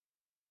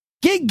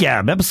Gig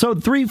Gab,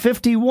 episode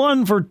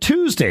 351 for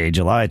Tuesday,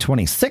 July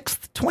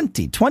 26th,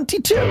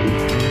 2022.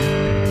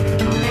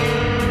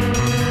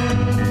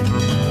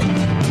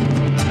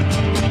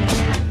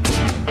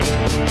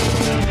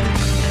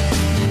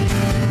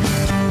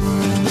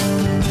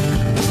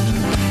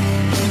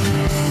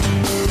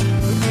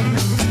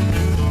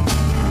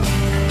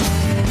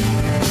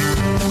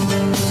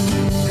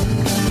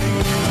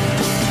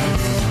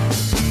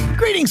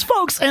 Greetings,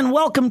 folks, and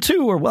welcome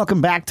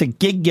back to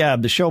Gig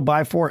Gab, the show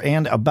by, for,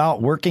 and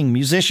about working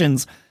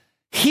musicians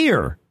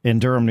here in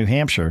Durham, New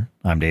Hampshire.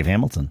 I'm Dave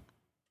Hamilton.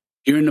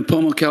 Here in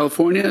Napomo,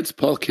 California, it's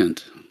Paul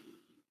Kent.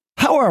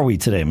 How are we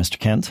today, Mr.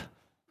 Kent?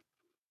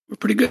 We're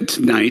pretty good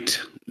tonight,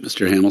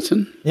 Mr.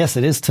 Hamilton. Yes,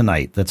 it is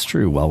tonight. That's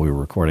true. While we were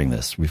recording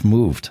this, we've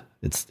moved.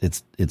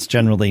 It's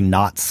generally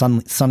not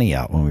sunny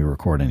out when we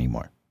record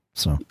anymore.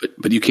 So,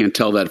 but you can't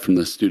tell that from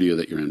the studio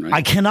that you're in, right?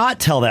 I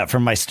cannot tell that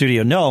from my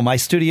studio. No, my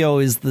studio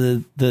is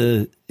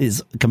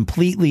is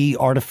completely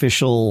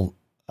artificial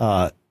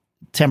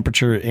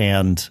temperature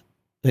and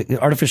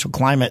artificial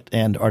climate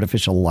and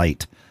artificial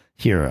light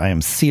here. I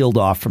am sealed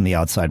off from the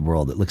outside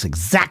world. It looks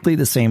exactly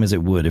the same as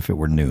it would if it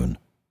were noon,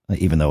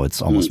 even though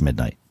it's almost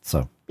midnight.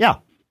 So, yeah,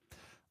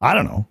 I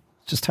don't know.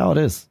 It's just how it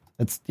is.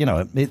 It's,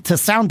 to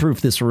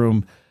soundproof this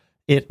room,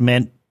 it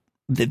meant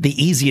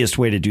the easiest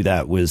way to do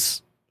that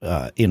was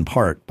in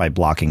part by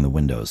blocking the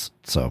windows.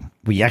 So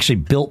we actually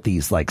built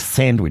these like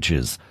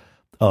sandwiches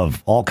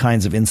of all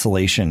kinds of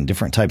insulation,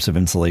 different types of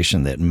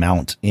insulation that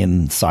mount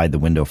inside the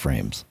window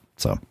frames.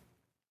 So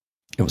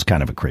it was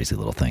kind of a crazy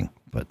little thing,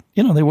 but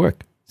they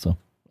work. So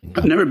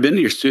I've never been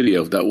to your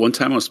studio. That one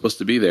time I was supposed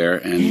to be there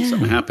and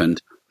something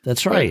happened.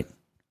 That's right.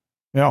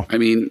 Yeah. I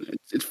mean,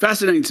 it's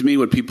fascinating to me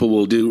what people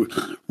will do.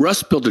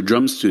 Russ built a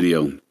drum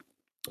studio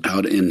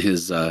out in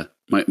his,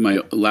 my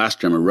last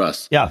drummer,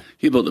 Russ. Yeah.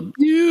 He built a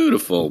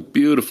beautiful,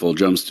 beautiful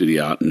drum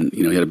studio out, and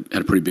he had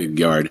a pretty big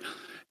yard,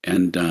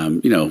 and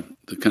the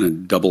kind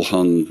of double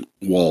hung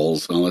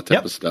walls and all that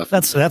type of stuff.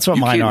 That's what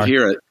mine are. You can't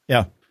hear it.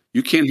 Yeah.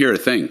 You can't hear a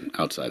thing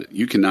outside it.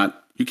 You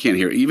can't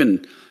hear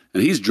even,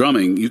 and he's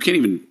drumming. You can't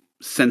even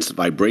sense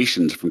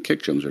vibrations from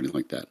kick drums or anything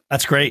like that.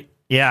 That's great.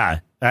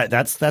 Yeah.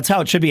 That's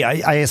how it should be.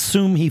 I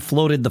assume he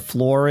floated the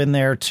floor in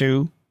there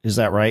too. Is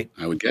that right?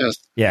 I would guess.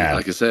 Yeah.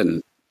 Like I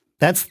said.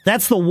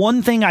 That's the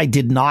one thing I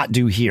did not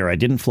do here. I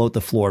didn't float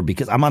the floor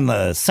because I'm on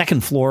the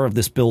second floor of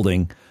this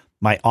building.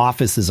 My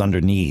office is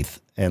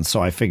underneath. And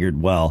so I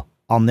figured, well,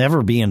 I'll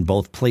never be in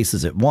both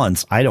places at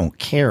once. I don't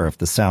care if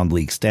the sound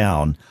leaks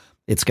down.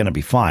 It's going to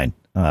be fine.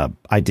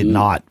 I did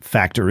not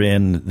factor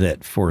in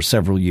that for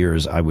several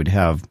years I would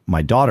have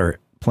my daughter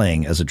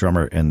playing as a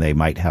drummer and they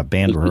might have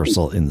band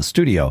rehearsal in the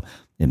studio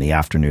in the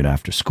afternoon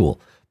after school.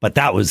 But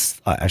that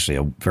was actually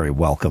a very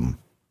welcome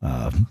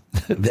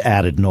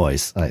added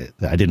noise.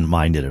 I didn't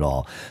mind it at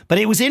all. But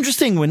it was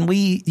interesting when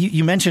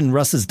you mentioned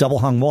Russ's double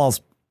hung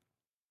walls.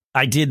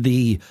 I did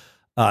the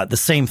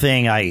same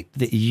thing. I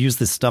use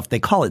this stuff. They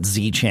call it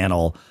Z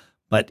channel,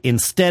 but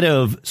instead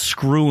of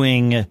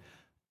screwing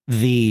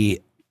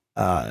the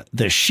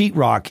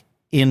sheetrock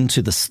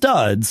into the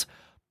studs,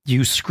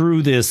 you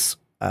screw this.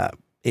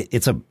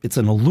 It's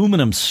an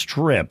aluminum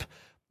strip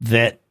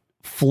that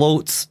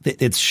floats.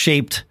 It's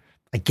shaped,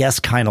 I guess,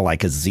 kind of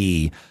like a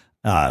Z.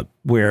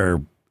 Where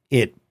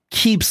it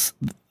keeps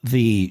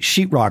the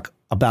sheetrock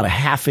about a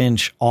half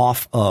inch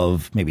off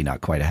of, maybe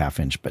not quite a half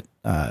inch, but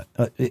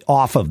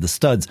off of the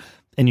studs,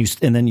 and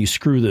then you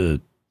screw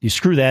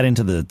that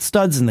into the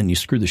studs, and then you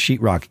screw the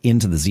sheetrock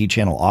into the Z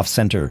channel off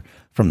center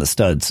from the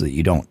stud, so that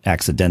you don't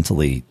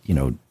accidentally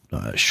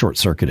short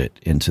circuit it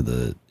into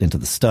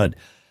the stud.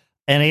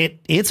 And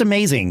it's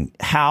amazing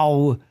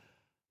how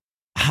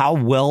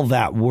well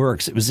that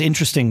works. It was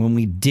interesting when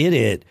we did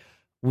it.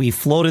 We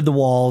floated the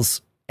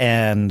walls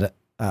and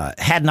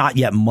had not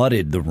yet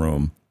mudded the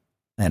room.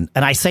 And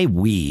I say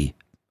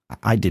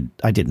I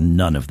did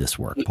none of this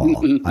work,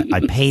 Paul. I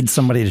paid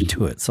somebody to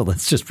do it. So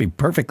let's just be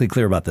perfectly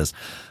clear about this.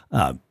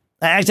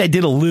 Actually, I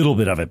did a little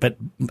bit of it, but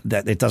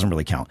that it doesn't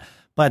really count.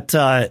 But,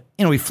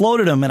 we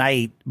floated them,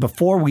 and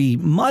before we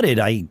mudded,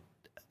 I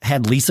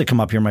had Lisa come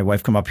up here, my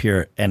wife come up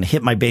here, and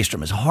hit my bass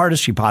drum as hard as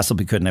she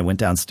possibly could. And I went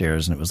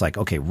downstairs, and it was like,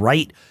 okay,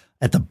 right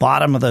at the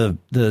bottom of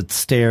the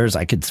stairs,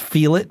 I could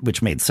feel it,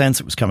 which made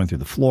sense. It was coming through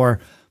the floor.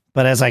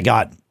 But as I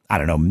got, I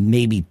don't know,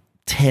 maybe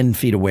 10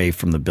 feet away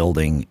from the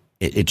building,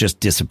 it just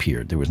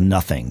disappeared. There was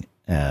nothing.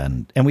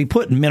 And we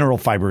put mineral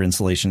fiber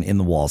insulation in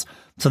the walls.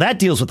 So that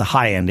deals with the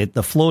high end.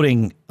 The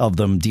floating of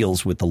them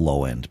deals with the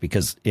low end,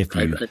 because if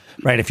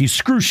you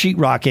screw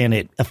sheetrock in,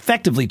 it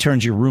effectively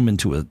turns your room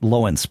into a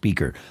low end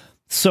speaker.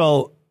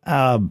 So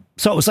it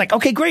was like,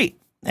 okay, great.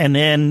 And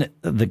then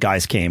the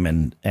guys came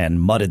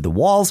and mudded the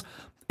walls,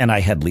 and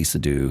I had Lisa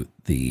do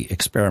the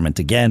experiment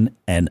again,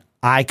 and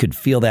I could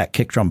feel that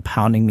kick drum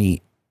pounding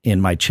me in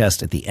my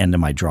chest at the end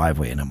of my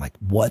driveway. And I'm like,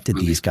 what did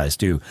these guys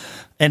do?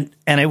 And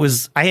I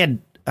had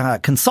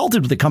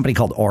consulted with a company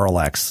called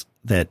Auralex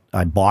that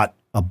I bought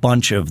a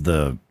bunch of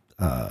the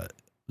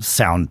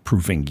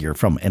soundproofing gear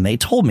from. And they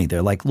told me,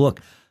 they're like,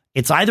 look,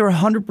 it's either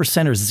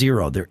 100% or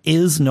zero. There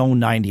is no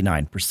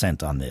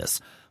 99% on this.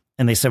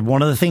 And they said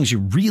one of the things you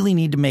really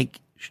need to make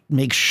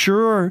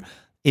sure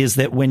is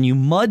that when you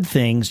mud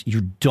things,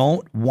 you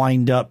don't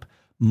wind up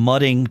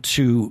mudding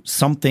to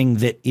something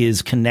that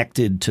is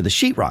connected to the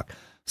sheetrock.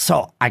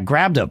 So I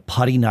grabbed a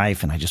putty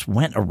knife and I just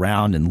went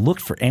around and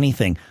looked for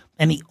anything.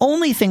 And the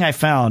only thing I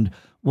found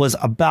was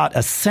about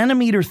a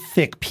centimeter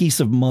thick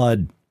piece of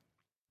mud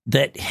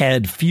that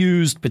had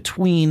fused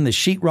between the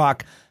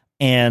sheetrock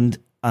and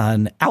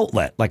an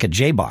outlet, like a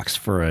J-box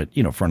for an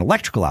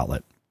electrical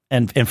outlet.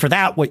 And for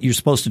that, what you're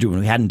supposed to do, when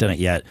we hadn't done it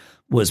yet,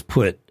 was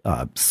put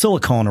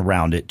silicone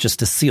around it just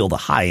to seal the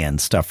high end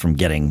stuff from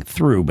getting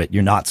through. But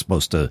you're not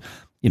supposed to,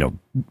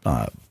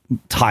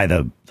 tie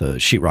the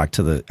sheetrock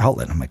to the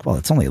outlet. I'm like, well,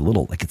 it's only a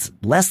little, like it's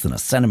less than a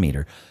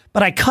centimeter.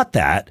 But I cut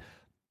that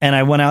and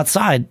I went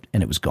outside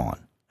and it was gone.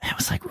 It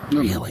was like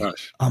really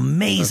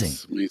amazing.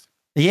 That's amazing.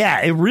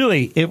 Yeah,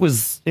 it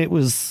was.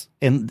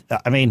 And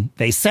I mean,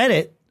 they said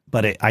it,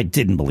 but I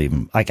didn't believe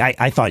them. Like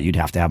I thought you'd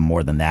have to have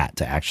more than that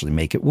to actually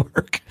make it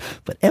work.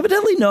 But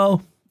evidently,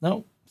 no.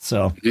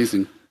 So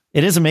amazing.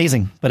 It is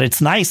amazing, but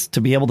it's nice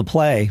to be able to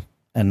play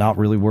and not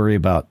really worry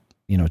about,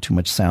 too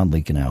much sound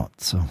leaking out.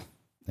 So,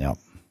 yeah.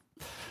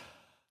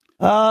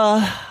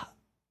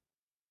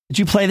 Did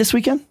you play this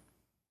weekend?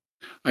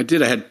 I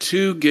did. I had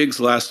 2 gigs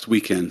last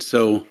weekend.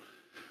 So,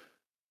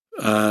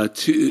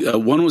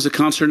 one was a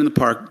concert in the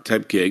park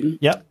type gig.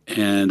 Yep.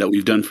 And that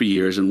we've done for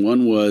years. And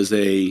one was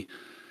a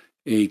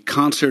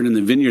concert in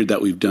the vineyard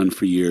that we've done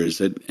for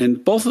years.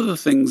 And both of the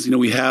things,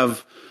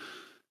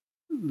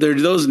 they're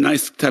those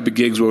nice type of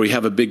gigs where we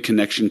have a big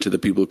connection to the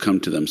people who come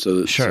to them.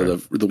 So, sure. So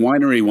the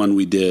winery one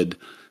we've been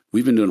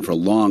doing it for a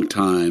long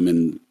time,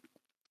 and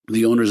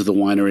the owners of the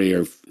winery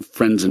are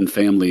friends and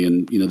family,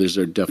 and there's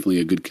definitely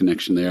a good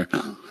connection there.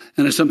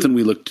 And it's something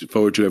we look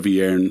forward to every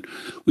year, and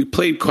we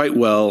played quite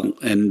well.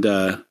 And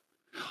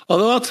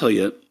although I'll tell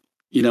you,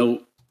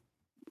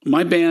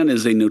 my band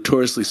is a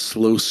notoriously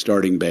slow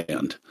starting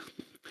band.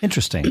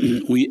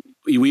 Interesting. We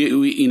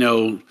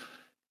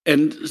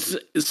and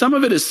some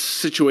of it is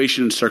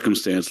situation and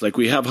circumstance. Like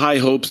we have high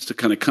hopes to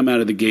kind of come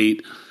out of the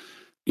gate,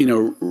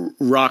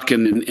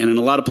 rocking. And in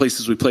a lot of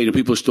places we play,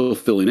 people are still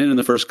filling in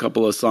the first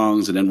couple of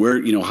songs. And then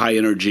we're, high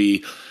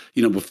energy,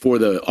 before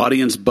the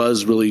audience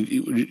buzz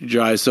really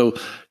dries. So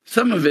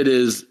some of it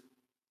is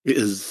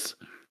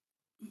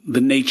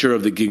the nature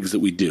of the gigs that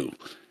we do.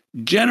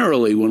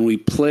 Generally, when we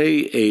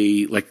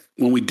play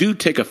when we do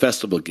take a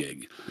festival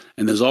gig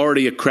and there's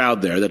already a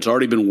crowd there that's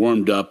already been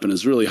warmed up and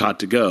is really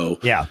hot to go.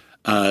 Yeah.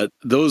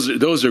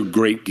 Those are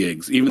great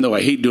gigs, even though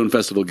I hate doing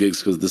festival gigs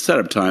because of the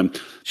setup time.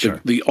 Sure.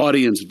 The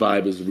audience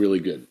vibe is really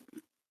good.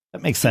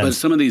 That makes sense. But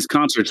some of these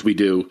concerts we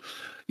do,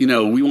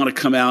 we want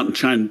to come out and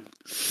try and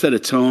set a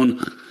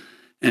tone.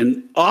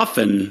 And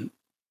often,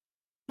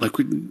 like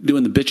we're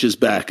doing the Bitches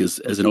Back as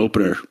an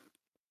opener,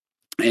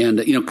 and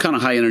kind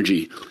of high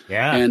energy.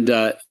 Yeah. And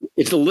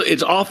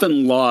it's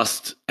often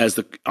lost as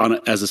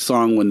a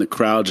song when the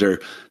crowds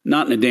are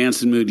not in a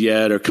dancing mood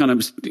yet, or kind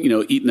of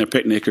eating their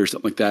picnic or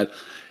something like that.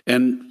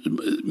 And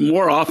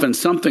more often,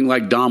 something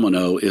like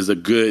Domino is a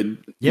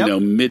good,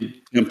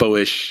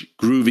 mid-tempo-ish,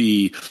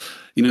 groovy,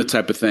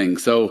 type of thing.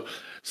 So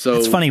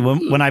it's funny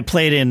when I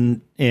played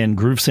in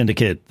Groove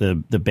Syndicate,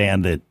 the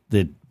band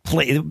that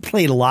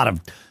played a lot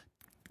of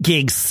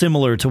gigs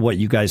similar to what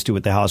you guys do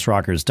with the House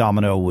Rockers.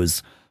 Domino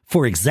was,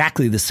 for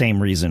exactly the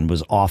same reason,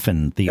 was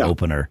often the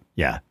opener.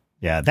 Yeah.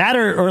 Yeah. That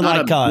or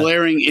not like a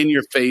blaring in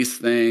your face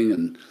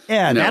thing.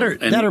 And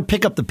that or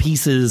pick up the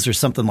pieces or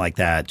something like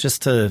that,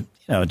 just to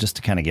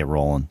kind of get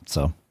rolling.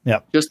 So,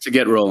 yeah. Just to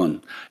get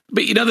rolling.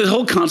 But, the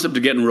whole concept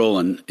of getting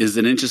rolling is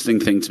an interesting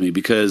thing to me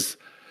because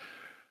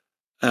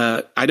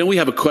I know we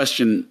have a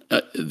question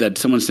that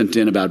someone sent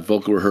in about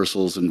vocal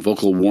rehearsals and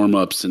vocal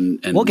warm-ups. And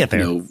we'll get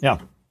there.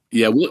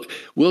 Yeah,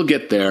 we'll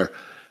get there.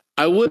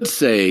 I would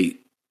say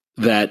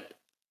that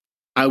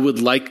I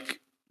would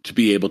like to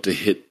be able to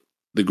hit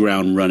the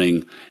ground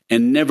running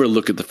and never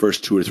look at the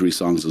first 2 or 3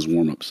 songs as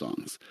warm-up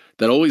songs.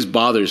 That always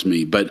bothers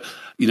me. But,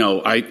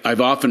 I've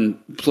often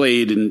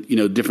played in,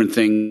 different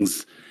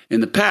things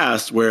in the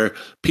past where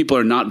people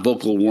are not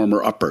vocal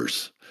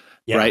warmer-uppers,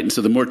 right? And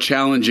so the more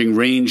challenging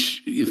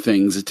range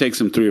things, it takes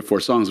them 3 or 4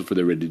 songs before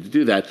they're ready to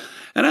do that.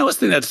 And I always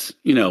think that's,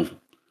 I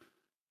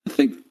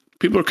think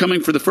people are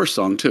coming for the first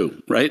song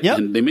too, right? Yep.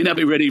 And they may not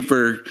be ready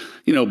for,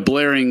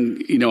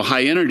 blaring,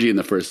 high energy in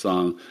the first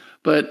song,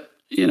 but,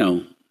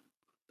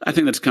 I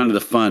think that's kind of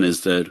the fun,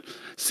 is to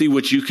see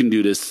what you can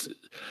do to.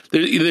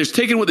 There's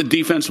taking what the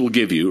defense will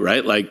give you,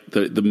 right? Like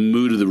the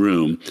mood of the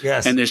room.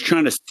 Yes. And there's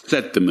trying to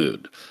set the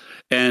mood.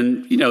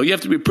 And, you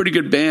have to be a pretty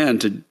good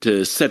band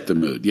to set the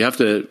mood. You have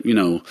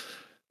to,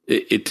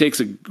 it takes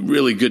a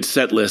really good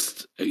set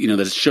list,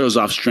 that shows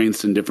off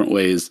strengths in different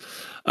ways.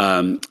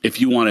 If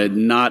you want to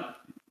not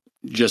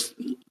just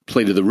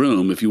play to the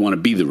room, if you want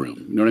to be the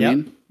room, you know what I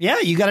mean? Yeah.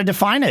 You got to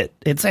define it.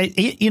 It's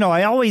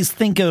I always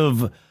think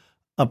of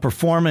a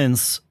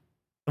performance,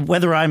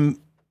 whether I'm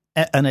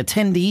an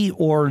attendee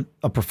or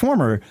a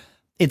performer,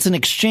 it's an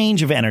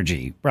exchange of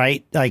energy,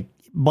 right?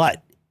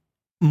 But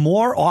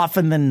more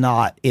often than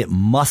not, it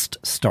must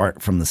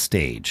start from the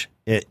stage.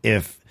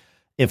 If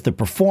if the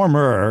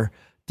performer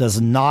does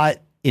not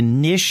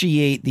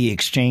initiate the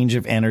exchange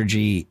of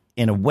energy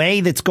in a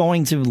way that's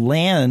going to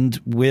land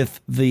with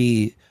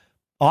the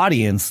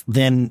audience,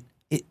 then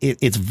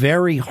it's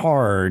very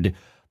hard.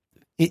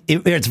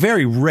 It's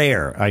very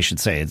rare, I should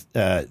say,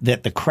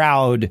 that the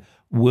crowd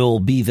will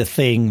be the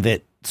thing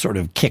that sort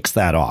of kicks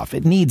that off.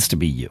 It needs to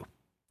be you,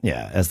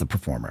 as the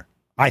performer,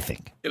 I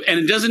think. And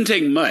it doesn't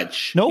take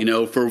much, nope.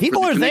 For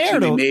people for the are there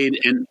to be made.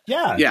 And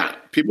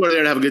people are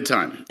there to have a good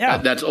time. Yeah,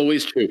 that's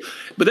always true.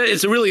 But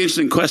it's a really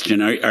interesting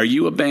question. Are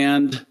you a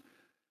band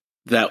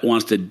that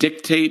wants to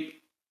dictate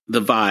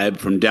the vibe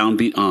from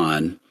downbeat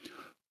on,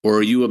 or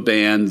are you a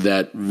band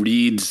that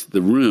reads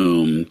the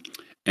room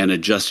and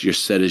adjusts your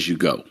set as you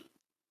go?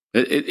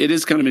 It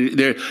is kind of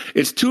there.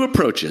 It's two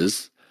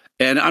approaches,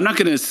 and I'm not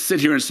going to sit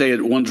here and say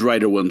that one's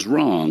right or one's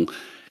wrong.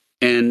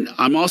 And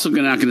I'm also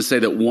not going to say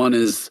that one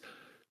is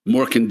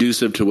more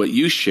conducive to what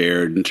you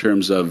shared in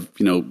terms of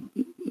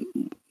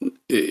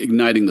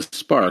igniting the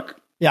spark.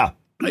 Yeah.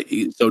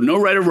 So no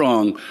right or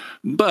wrong,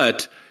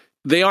 but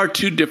they are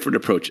two different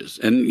approaches.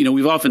 And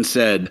we've often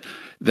said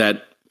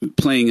that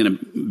playing in a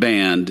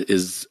band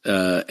is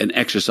an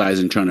exercise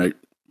in trying to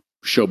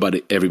show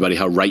everybody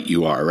how right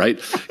you are,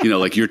 right?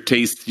 Like your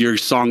taste, your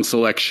song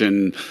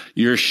selection,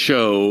 your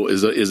show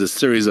is a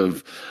series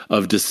of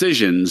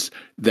decisions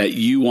that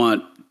you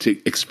want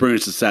to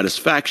experience the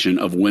satisfaction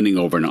of winning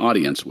over an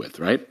audience with,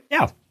 right?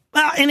 Yeah.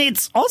 Well, and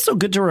it's also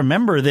good to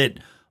remember that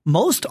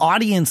most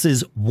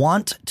audiences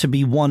want to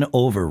be won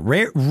over.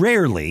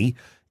 Rarely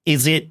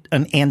is it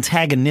an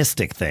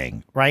antagonistic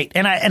thing, right?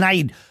 And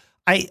I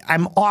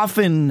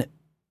often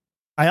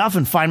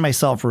find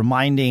myself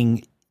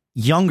reminding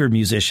younger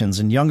musicians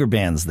and younger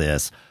bands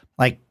this,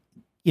 like,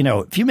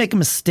 if you make a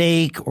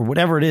mistake or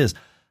whatever it is,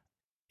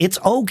 it's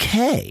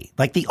okay.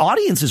 Like, the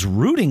audience is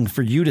rooting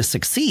for you to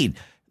succeed.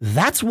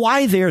 That's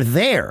why they're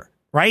there,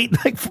 right?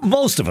 Like,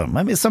 most of them.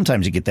 I mean,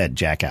 sometimes you get that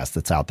jackass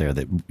that's out there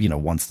that,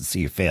 wants to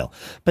see you fail.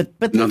 But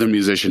another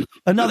musician,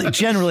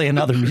 generally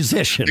another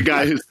musician. The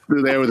guy who's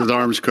there with his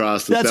arms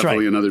crossed is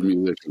definitely another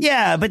musician.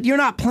 Yeah, but you're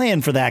not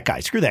playing for that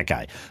guy. Screw that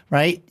guy,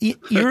 right?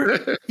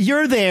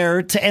 You're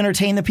there to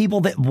entertain the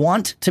people that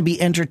want to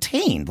be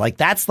entertained. Like,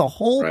 that's the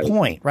whole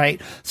point, right?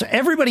 So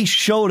everybody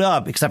showed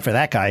up, except for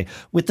that guy,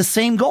 with the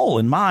same goal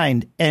in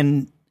mind.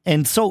 And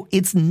so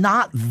it's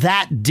not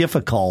that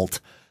difficult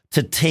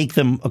to take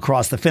them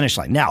across the finish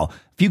line. Now,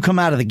 if you come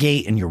out of the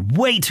gate and you're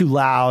way too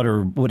loud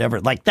or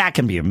whatever, like, that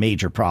can be a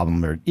major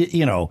problem. Or, you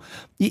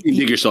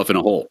dig yourself in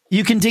a hole.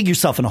 You can dig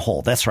yourself in a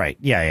hole. That's right.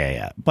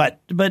 Yeah. But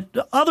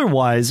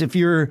otherwise, if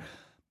you're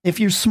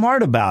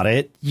smart about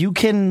it, you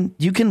can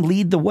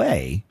lead the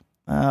way.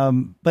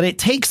 But it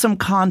takes some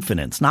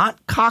confidence,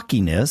 not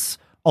cockiness,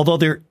 although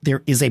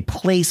there is a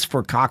place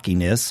for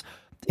cockiness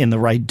in the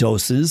right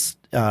doses.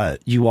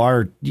 You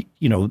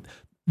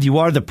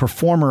are the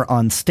performer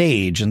on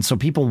stage. And so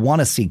people want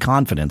to see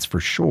confidence for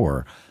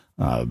sure.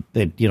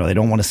 They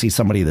don't want to see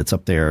somebody that's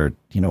up there,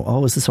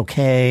 oh, is this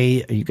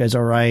okay? Are you guys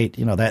all right?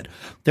 That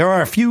there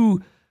are a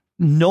few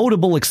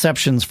notable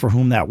exceptions for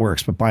whom that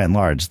works. But by and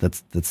large,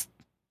 that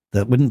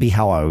wouldn't be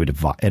how I would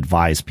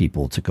advise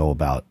people to go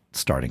about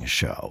starting a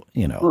show.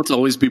 Well, it's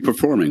always be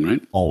performing,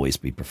 right? Always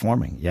be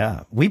performing.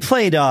 Yeah. We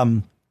played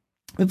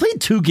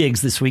 2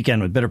 gigs this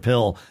weekend with Bitter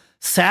Pill.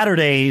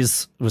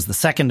 Saturdays was the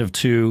second of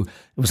 2.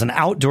 It was an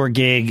outdoor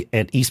gig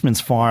at Eastman's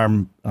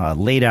Farm,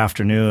 late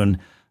afternoon,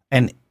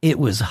 and it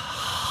was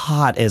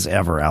hot as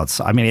ever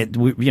outside. I mean,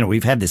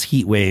 we've had this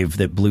heat wave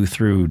that blew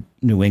through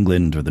New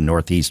England, or the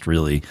Northeast,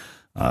 really,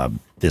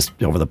 this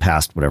over the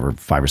past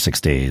 5 or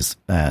 6 days.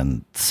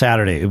 And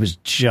Saturday, it was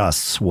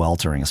just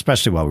sweltering,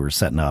 especially while we were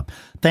setting up.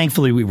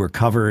 Thankfully, we were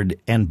covered,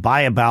 and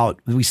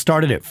we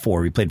started at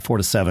 4. We played 4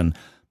 to 7.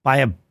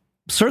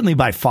 Certainly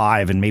by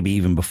 5, and maybe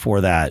even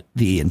before that,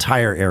 the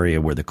entire area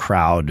where the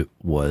crowd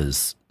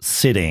was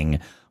sitting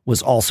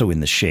was also in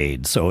the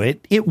shade. So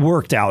it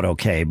worked out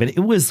okay. But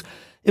it was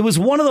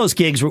one of those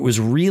gigs where it was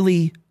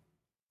really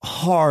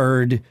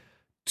hard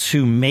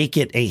to make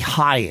it a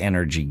high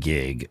energy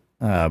gig.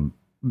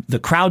 The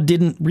crowd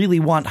didn't really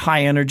want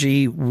high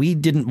energy. We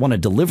didn't want to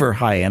deliver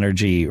high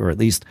energy, or at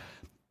least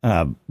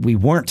we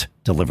weren't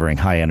delivering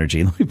high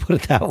energy. Let me put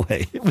it that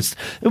way. It was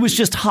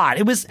just hot.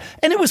 It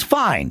was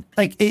fine.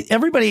 Like,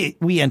 everybody,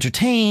 we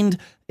entertained.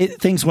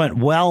 Things went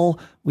well.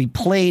 We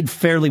played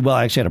fairly well.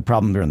 I actually had a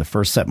problem during the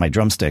first set. My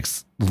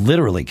drumsticks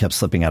literally kept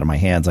slipping out of my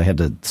hands. I had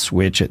to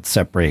switch at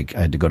set break.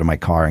 I had to go to my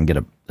car and get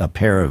a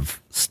pair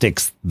of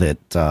sticks that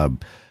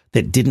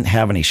didn't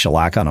have any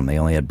shellac on them. They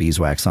only had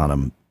beeswax on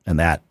them, and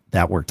that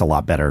worked a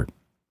lot better.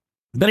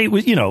 But it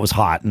was, it was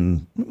hot,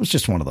 and it was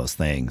just one of those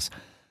things.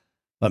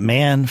 But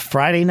man,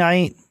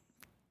 Friday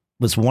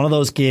was one of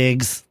those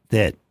gigs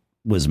that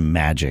was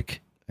magic,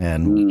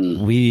 and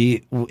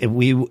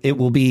it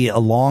will be a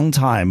long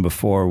time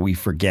before we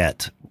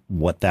forget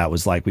what that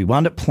was like. We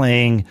wound up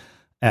playing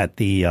at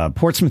the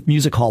Portsmouth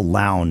Music Hall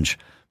Lounge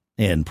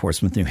in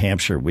Portsmouth, New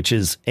Hampshire, which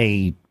is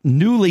a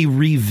newly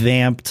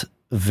revamped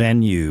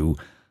venue.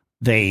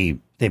 They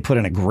They put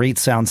in a great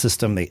sound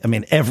system. They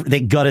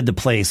gutted the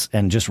place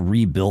and just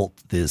rebuilt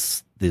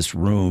this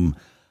room.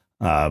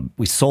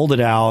 We sold it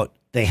out.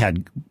 They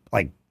had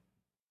like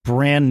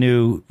brand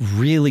new,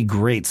 really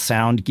great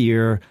sound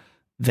gear.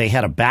 They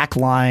had a back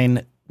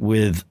line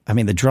with,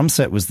 the drum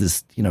set was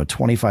this,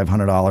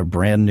 $2,500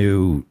 brand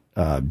new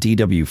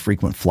DW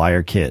frequent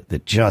flyer kit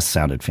that just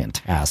sounded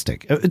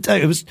fantastic.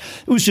 It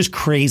was just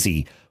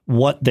crazy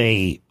what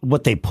they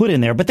put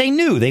in there, but they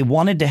knew they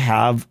wanted to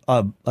have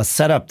a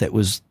setup that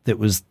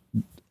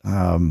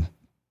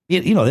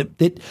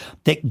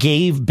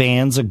gave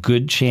bands a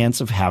good chance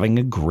of having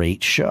a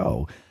great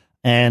show.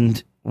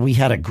 And we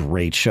had a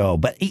great show,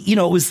 but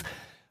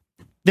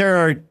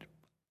there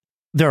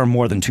are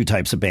more than two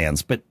types of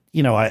bands, but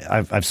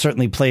I've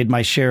certainly played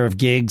my share of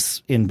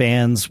gigs in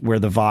bands where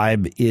the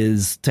vibe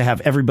is to have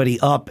everybody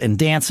up and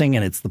dancing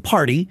and it's the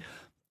party.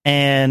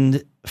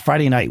 And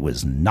Friday night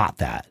was not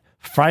that.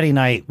 Friday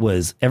night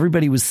was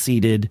everybody was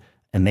seated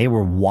and they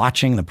were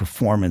watching the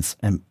performance.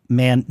 And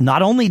man,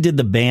 not only did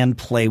the band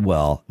play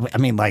well,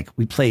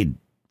 we played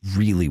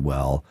really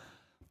well.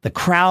 The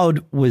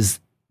crowd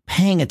was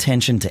paying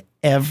attention to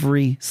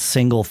every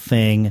single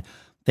thing.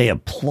 They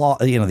applaud,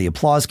 the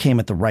applause came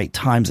at the right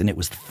times and it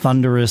was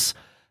thunderous.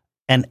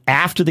 And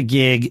after the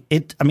gig, I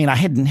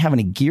didn't have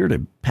any gear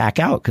to pack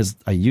out because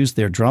I used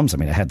their drums.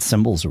 I had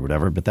cymbals or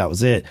whatever, but that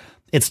was it.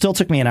 It still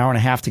took me an hour and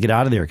a half to get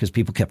out of there because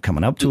people kept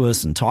coming up to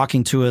us and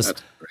talking to us.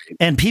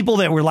 And people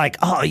that were like,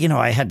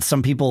 I had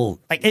some people,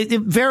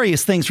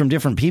 various things from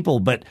different people,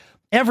 but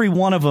every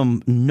one of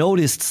them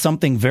noticed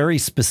something very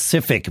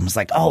specific and was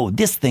like, oh,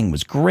 this thing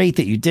was great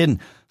that you did.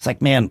 It's like,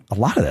 man, a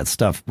lot of that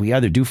stuff we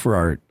either do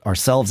for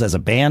ourselves as a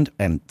band,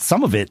 and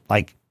some of it,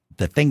 like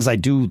the things I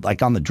do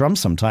like on the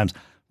drums sometimes,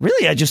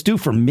 really I just do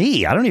for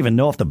me. I don't even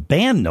know if the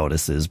band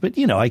notices, but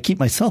I keep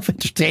myself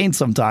entertained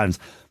sometimes.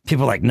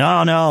 People are like,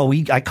 no,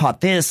 I caught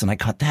this and I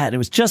caught that. It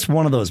was just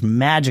one of those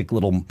magic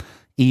little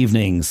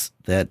evenings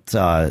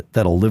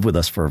that'll live with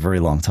us for a very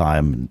long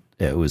time.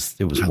 It was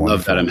wonderful. I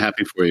love that. I'm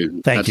happy for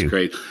you. Thank you. That's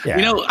great.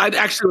 Yeah. I'd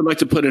actually would like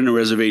to put in a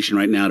reservation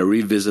right now to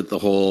revisit the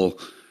whole,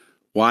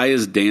 why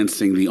is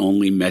dancing the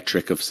only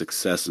metric of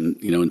success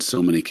in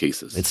so many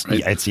cases?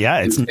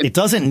 It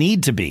doesn't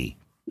need to be.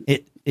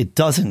 It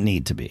doesn't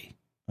need to be.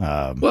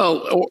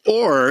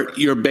 Or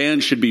your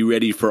band should be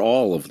ready for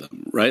all of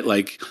them, right?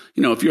 Like,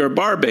 if you're a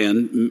bar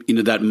band,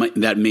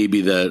 that may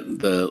be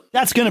the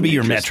that's going to be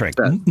your metric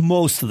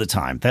most of the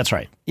time. That's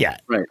right. Yeah.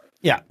 Right.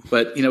 Yeah.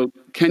 But,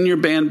 can your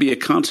band be a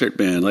concert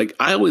band? Like,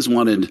 I always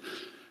wanted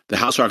the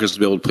House Rockers to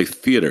be able to play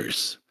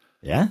theaters.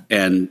 Yeah.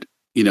 And,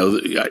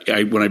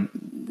 when I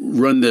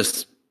run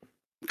this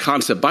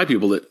concept by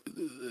people that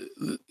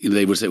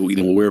they would say,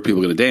 where are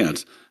people going to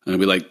dance? And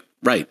I'd be like,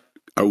 right.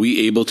 Are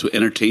we able to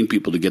entertain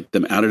people to get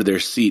them out of their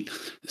seat,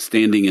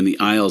 standing in the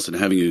aisles and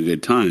having a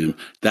good time?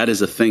 That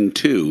is a thing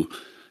too,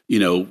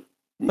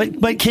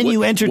 But can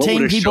you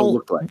entertain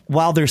people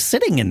while they're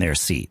sitting in their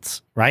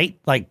seats, right?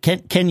 Like,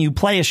 can you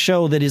play a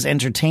show that is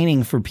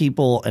entertaining for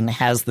people and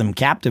has them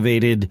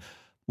captivated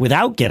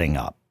without getting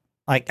up?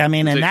 Like,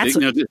 that's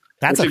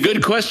a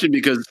good question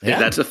because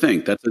that's a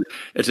thing.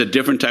 It's a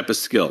different type of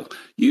skill.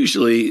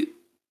 Usually,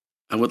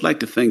 I would like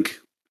to think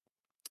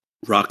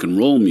rock and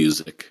roll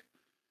music,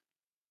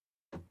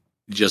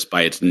 just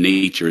by its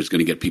nature, is going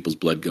to get people's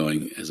blood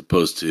going, as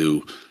opposed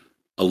to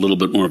a little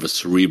bit more of a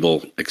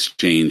cerebral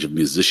exchange of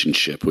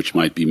musicianship, which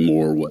might be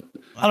more what.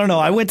 I don't know.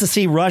 I went to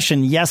see Rush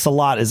and Yes a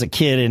lot as a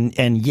kid,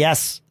 and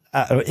Yes,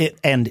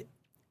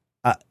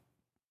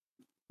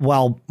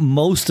 while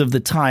most of the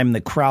time the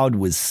crowd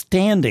was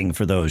standing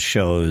for those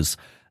shows,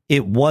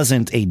 it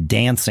wasn't a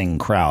dancing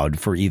crowd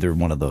for either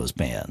one of those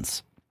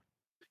bands.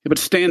 Yeah, but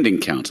standing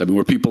counts.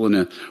 Were people in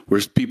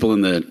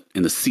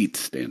the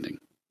seats standing?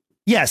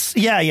 Yes.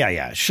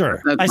 Yeah.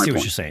 Sure. I see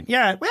what you're saying.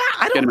 Yeah. Well,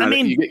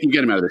 you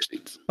get them out of their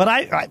seats. But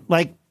I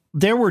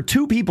there were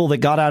two people that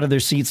got out of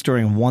their seats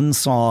during one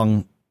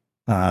song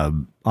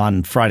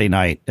on Friday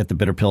night at the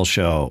Bitter Pill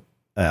show.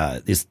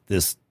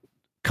 This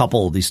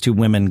couple, these two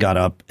women got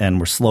up and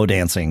were slow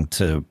dancing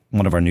to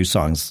one of our new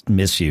songs,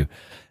 Miss You.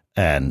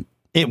 And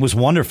it was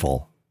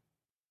wonderful.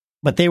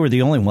 But they were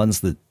the only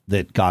ones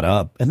that got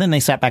up, and then they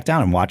sat back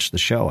down and watched the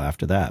show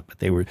after that. But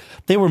they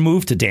were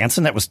moved to dance,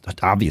 and that was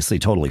obviously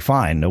totally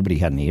fine. Nobody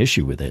had any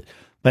issue with it,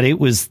 but it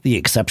was the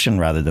exception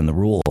rather than the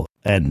rule.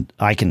 And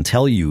I can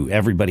tell you,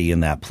 everybody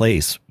in that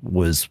place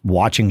was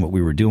watching what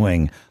we were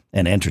doing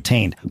and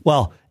entertained.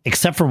 Well,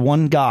 except for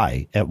one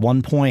guy. At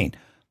one point,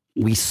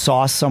 we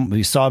saw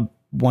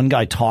one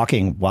guy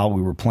talking while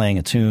we were playing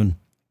a tune,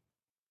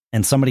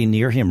 and somebody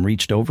near him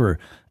reached over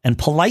and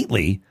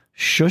politely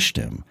shushed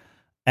him.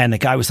 And the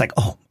guy was like,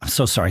 "Oh, I'm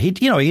so sorry." He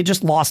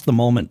just lost the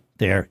moment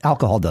there.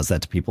 Alcohol does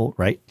that to people,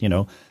 right?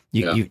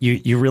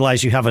 You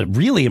realize you have a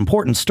really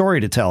important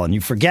story to tell, and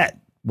you forget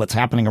what's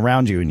happening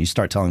around you, and you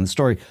start telling the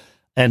story.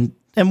 And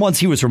once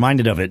he was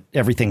reminded of it,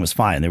 everything was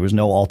fine. There was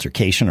no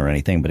altercation or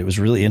anything, but it was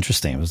really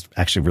interesting. It was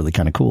actually really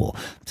kind of cool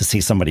to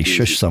see somebody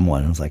shush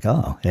someone. I was like,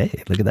 "Oh,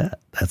 hey, look at that.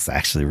 That's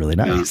actually really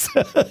nice."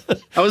 Yeah.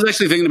 I was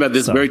actually thinking about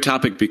this very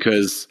topic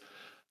because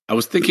I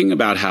was thinking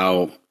about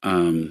how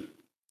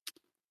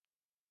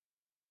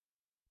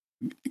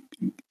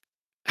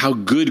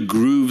good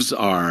grooves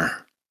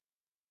are,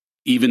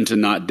 even to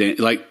not dance.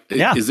 Like,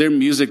 is there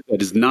music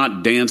that is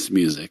not dance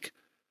music,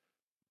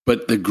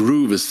 but the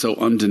groove is so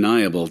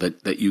undeniable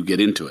that you get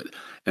into it?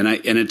 And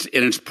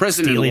it's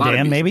present Steely in a lot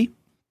Dan, of music. maybe.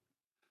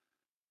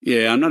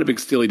 Yeah, I'm not a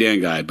big Steely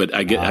Dan guy, but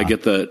I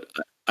get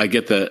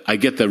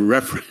the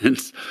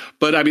reference.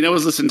 But I mean, I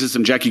was listening to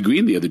some Jackie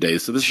Green the other day,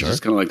 so this is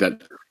just kind of like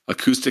that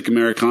acoustic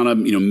Americana,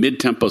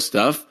 mid-tempo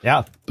stuff.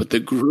 Yeah. But the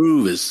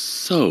groove is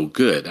so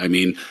good. I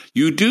mean,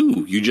 you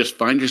just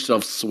find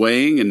yourself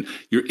swaying and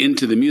you're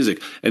into the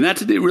music. And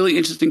that's a really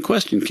interesting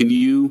question. Can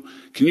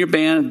your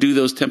band do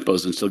those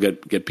tempos and still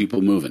get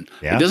people moving?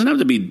 Yeah. It doesn't have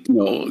to be,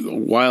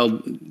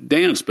 wild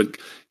dance, but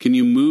can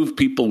you move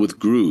people with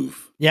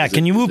groove? Yeah.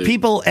 Can you move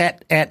people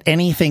at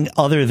anything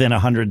other than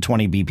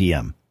 120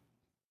 BPM?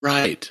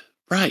 Right.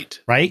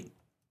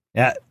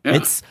 Yeah.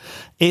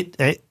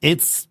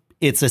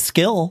 It's a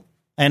skill,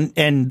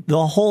 and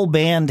the whole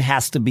band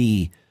has to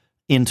be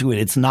into it.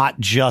 It's not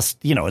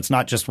just,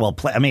 well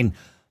play. I mean,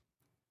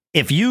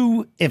 if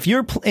you're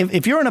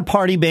in a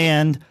party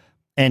band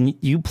and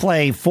you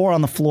play 4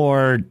 on the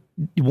floor,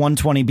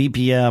 120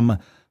 BPM,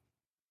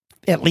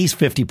 at least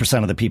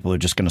 50% of the people are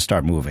just going to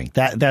start moving.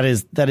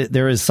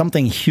 There is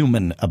something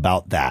human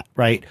about that,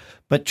 right?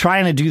 But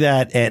trying to do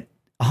that at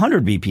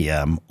 100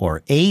 BPM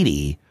or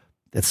 80,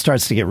 it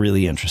starts to get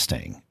really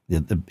interesting.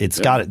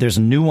 There's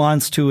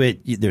nuance to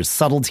it. There's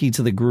subtlety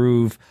to the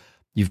groove.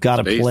 You've got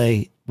to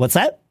play. What's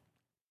that?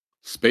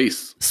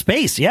 Space.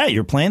 Yeah.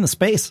 You're playing the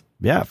space.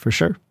 Yeah, for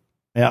sure.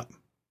 Yeah.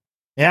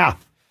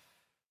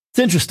 It's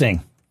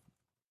interesting.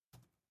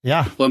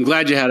 Yeah. Well, I'm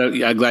glad you had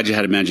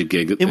a magic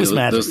gig. It was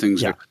magic. Those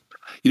things are,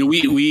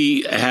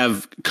 we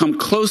have come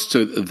close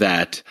to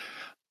that.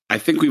 I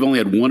think we've only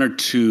had 1 or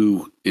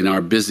 2 in our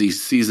busy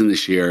season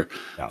this year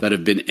that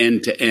have been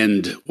end to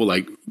end. Well,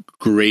 like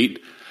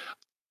great.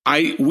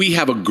 We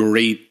have a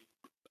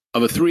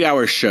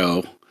 3-hour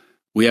show.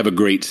 We have a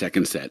great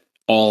second set.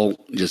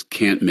 All just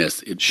can't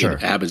miss. It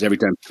happens every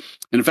time.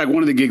 And in fact,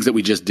 one of the gigs that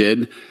we just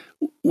did,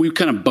 we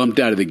kind of bumped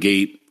out of the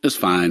gate. It was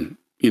fine,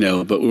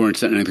 but we weren't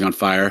setting anything on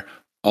fire.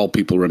 All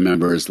people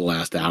remember is the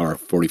last hour,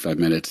 45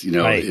 minutes,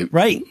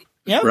 Right.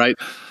 Yeah. Right.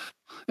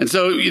 And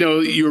so,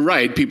 you're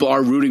right. People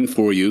are rooting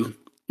for you.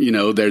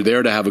 They're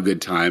there to have a good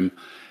time.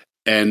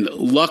 And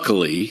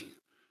luckily,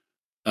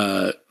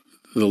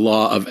 the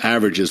law of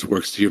averages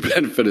works to your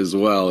benefit as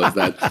well, is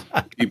that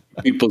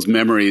people's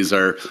memories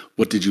are,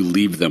 what did you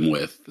leave them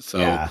with? So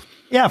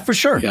yeah, for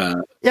sure. Yeah.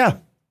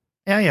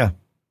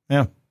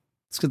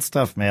 It's good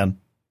stuff, man.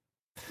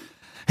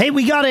 Hey,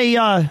 we got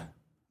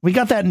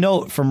that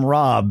note from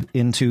Rob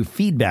into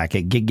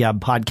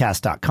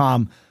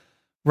feedback@giggabpodcast.com.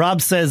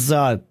 Rob says,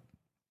 I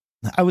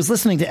was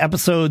listening to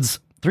episodes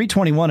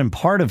 321 and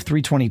part of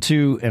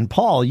 322. And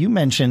Paul, you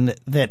mentioned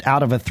that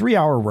out of a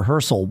 3-hour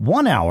rehearsal,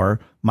 1 hour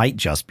might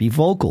just be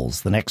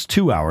vocals. The next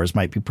 2 hours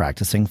might be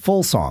practicing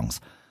full songs.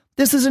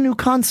 This is a new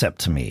concept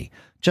to me,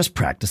 just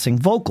practicing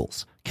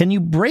vocals. Can you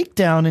break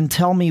down and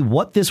tell me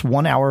what this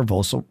 1 hour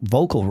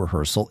vocal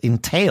rehearsal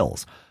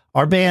entails?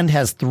 Our band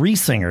has 3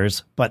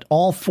 singers, but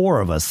all 4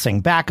 of us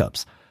sing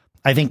backups.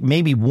 I think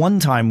maybe one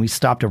time we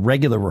stopped a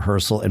regular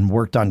rehearsal and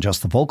worked on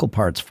just the vocal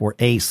parts for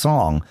a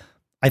song.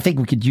 I think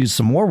we could use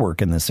some more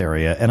work in this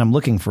area, and I'm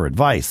looking for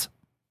advice.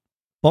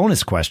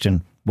 Bonus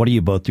question: what do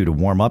you both do to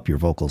warm up your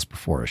vocals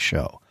before a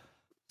show?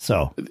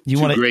 So you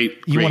want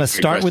to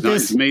start with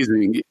this? It's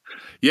amazing.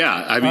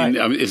 Yeah. I mean,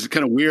 it's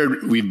kind of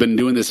weird. We've been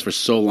doing this for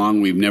so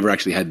long. We've never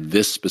actually had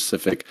this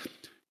specific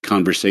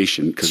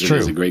conversation, because it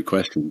is a great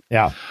question.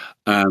 Yeah.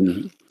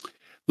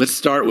 Let's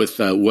start with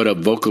what a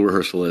vocal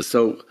rehearsal is.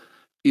 So,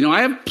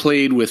 I have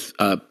played with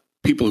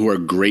people who are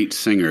great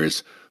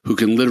singers who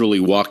can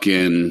literally walk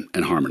in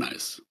and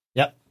harmonize.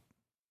 Yep.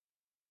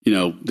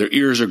 Their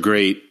ears are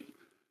great.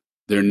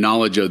 Their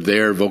knowledge of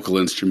their vocal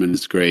instrument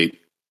is great.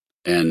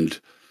 And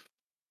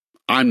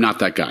I'm not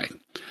that guy.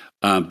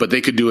 But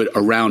they could do it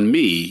around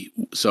me.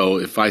 So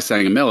if I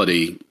sang a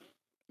melody,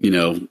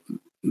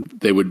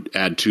 they would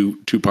add two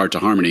parts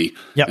of harmony,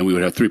 and we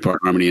would have 3-part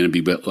harmony, and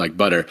it'd be like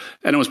butter.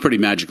 And it was a pretty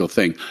magical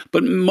thing.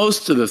 But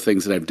most of the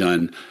things that I've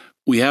done,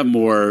 we have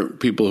more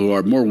people who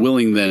are more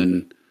willing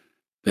than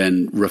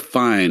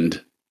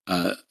refined,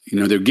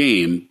 their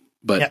game,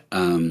 but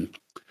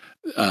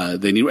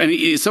they need,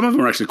 and some of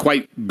them are actually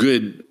quite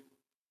good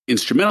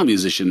instrumental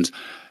musicians,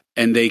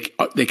 and they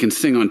can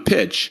sing on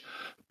pitch,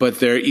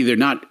 but they're either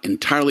not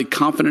entirely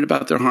confident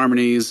about their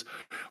harmonies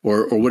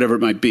or whatever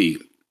it might be.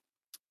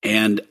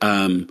 And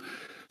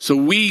so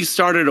we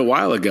started a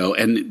while ago,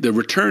 and the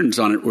returns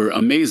on it were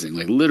amazing,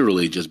 like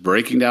literally just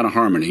breaking down a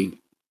harmony.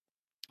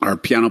 Our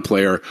piano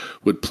player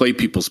would play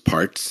people's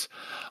parts,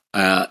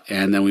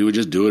 and then we would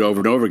just do it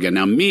over and over again.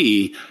 Now,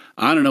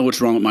 I don't know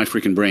what's wrong with my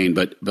freaking brain,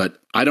 but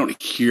I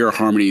don't hear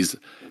harmonies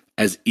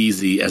as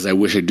easy as I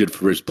wish I did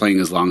for playing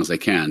as long as I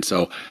can.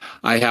 So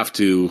I have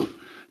to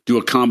do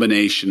a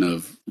combination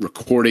of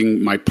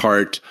recording my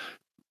part,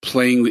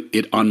 playing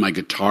it on my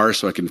guitar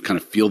so I can kind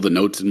of feel the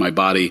notes in my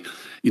body,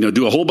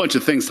 do a whole bunch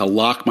of things to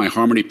lock my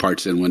harmony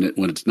parts in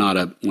when it's not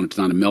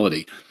a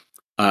melody.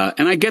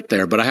 And I get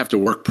there, but I have to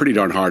work pretty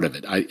darn hard at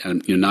it.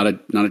 I'm not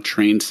a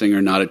trained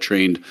singer, not a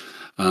trained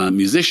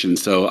musician,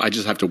 so I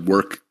just have to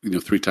work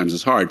 3 times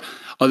as hard.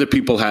 Other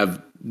people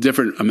have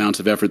different amounts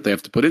of effort they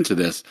have to put into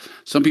this.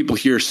 Some people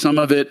hear some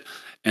of it,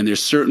 and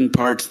there's certain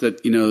parts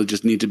that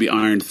just need to be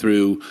ironed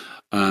through.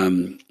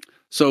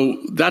 So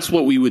that's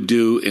what we would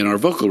do in our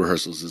vocal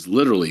rehearsals: is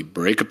literally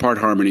break apart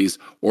harmonies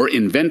or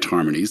invent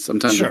harmonies.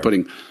 Sometimes we're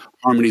putting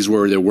harmonies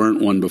where there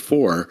weren't one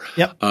before.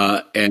 Yep.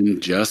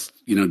 And just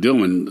do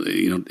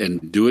them,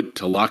 and do it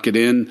to lock it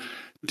in.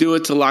 Do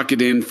it to lock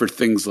it in for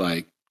things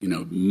like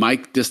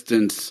mic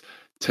distance,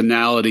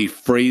 tonality,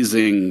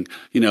 phrasing.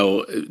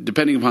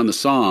 Depending upon the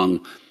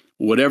song,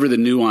 whatever the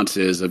nuance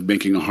is of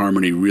making a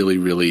harmony really,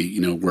 really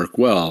work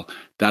well.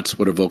 That's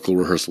what a vocal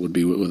rehearsal would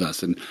be with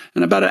us. And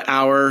about an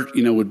hour,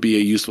 would be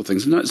a useful thing.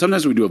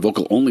 Sometimes we do a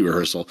vocal only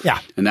rehearsal. Yeah.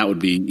 And that would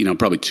be,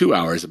 probably 2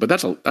 hours, but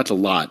that's a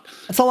lot.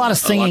 That's a lot of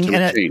singing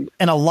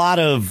and a lot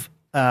of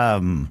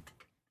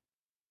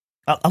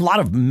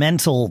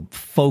mental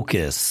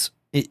focus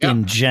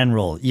in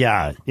general.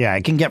 Yeah. Yeah.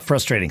 It can get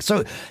frustrating.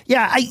 So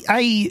yeah,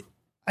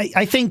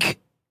 I think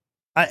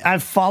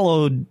I've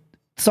followed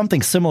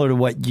something similar to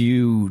what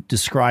you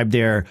described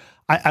there.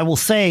 I will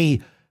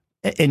say,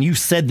 and you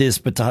said this,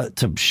 but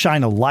to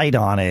shine a light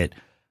on it,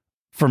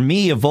 for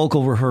me, a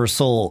vocal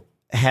rehearsal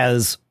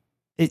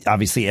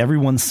obviously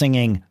everyone's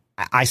singing.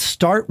 I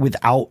start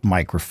without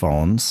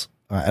microphones,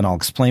 and I'll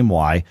explain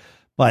why,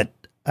 but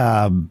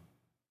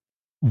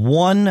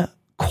one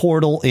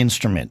chordal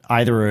instrument,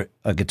 either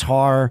a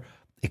guitar,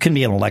 it can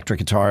be an electric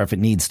guitar if it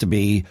needs to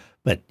be,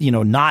 but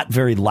not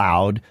very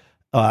loud,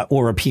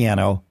 or a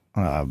piano.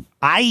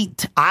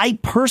 I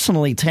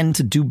personally tend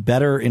to do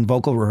better in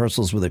vocal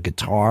rehearsals with a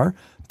guitar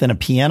than a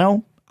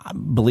piano.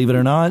 Believe it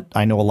or not,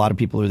 I know a lot of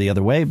people are the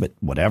other way, but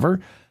whatever.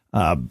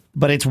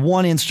 But it's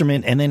one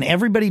instrument, and then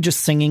everybody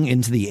just singing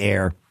into the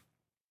air.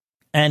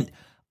 And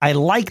I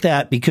like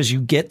that because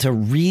you get to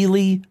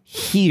really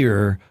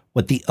hear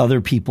what the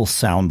other people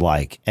sound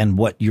like and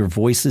what your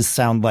voices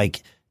sound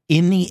like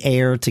in the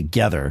air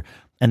together.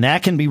 And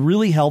that can be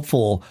really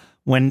helpful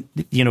when,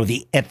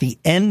 at the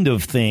end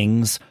of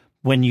things,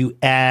 when you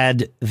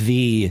add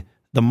the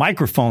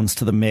microphones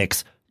to the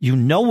mix,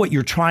 what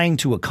you're trying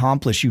to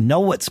accomplish.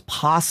 What's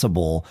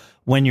possible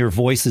when your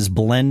voices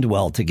blend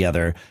well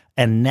together.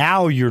 And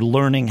now you're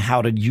learning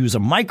how to use a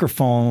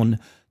microphone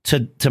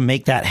to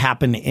make that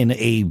happen in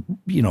a,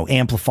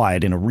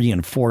 amplified in a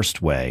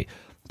reinforced way.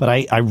 But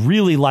I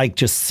really like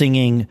just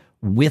singing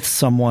with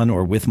someone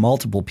or with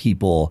multiple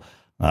people.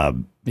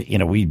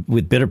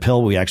 With Bitter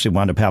Pill, we actually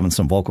wound up having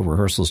some vocal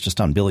rehearsals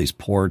just on Billy's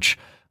porch.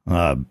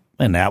 And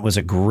that was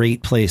a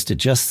great place to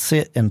just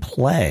sit and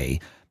play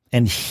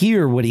and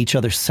hear what each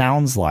other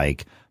sounds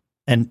like.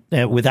 And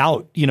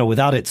without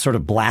it sort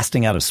of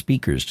blasting out of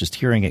speakers, just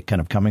hearing it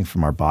kind of coming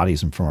from our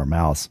bodies and from our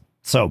mouths.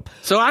 So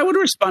I would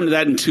respond to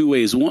that in 2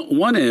 ways.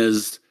 One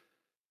is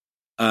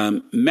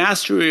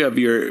mastery of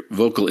your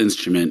vocal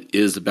instrument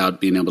is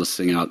about being able to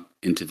sing out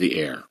into the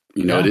air.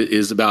 It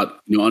is about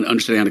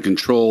understanding how to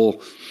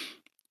control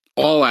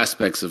all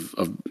aspects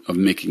of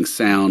making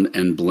sound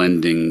and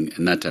blending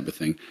and that type of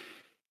thing.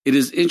 It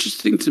is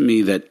interesting to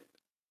me that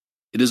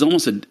it is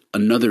almost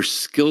another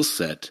skill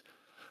set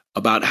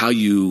about how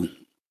you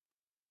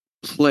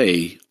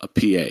play a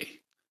PA.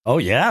 Oh,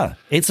 yeah.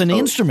 It's an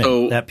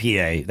instrument, that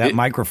PA, that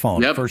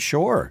microphone, for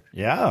sure.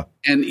 Yeah.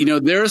 And,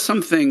 there are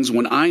some things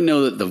when I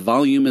know that the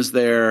volume is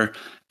there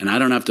and I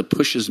don't have to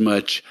push as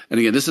much. And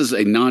again, this is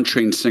a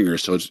non-trained singer,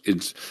 so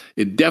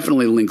it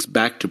definitely links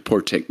back to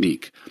poor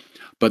technique.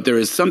 But there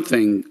is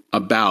something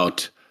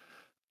about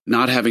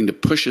not having to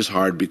push as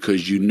hard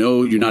because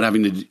you're not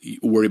having to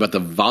worry about the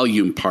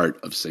volume part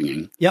of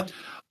singing. Yep.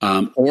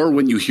 Or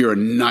when you hear a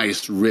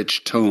nice,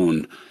 rich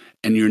tone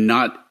and you're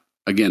not,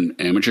 again,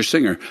 amateur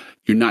singer,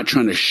 you're not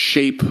trying to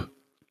shape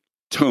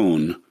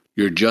tone.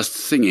 You're just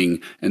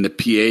singing and the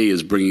PA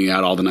is bringing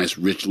out all the nice,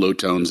 rich, low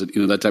tones,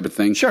 that type of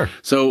thing. Sure.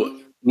 So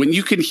when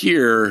you can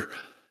hear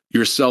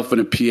yourself in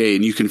a PA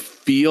and you can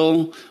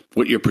feel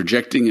what you're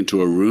projecting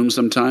into a room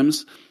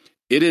sometimes,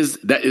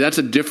 that's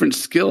a different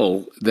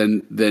skill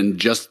than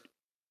just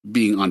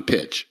being on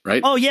pitch,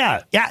 right? Oh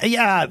yeah.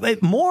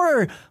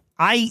 More,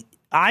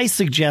 I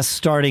suggest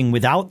starting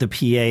without the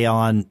PA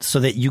on so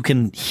that you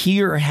can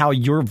hear how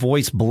your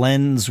voice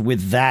blends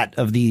with that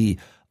of the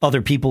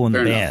other people in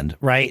the band,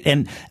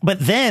 right? But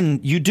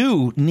then you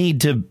do need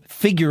to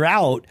figure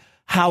out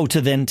how to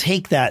then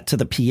take that to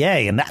the PA,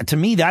 and that, to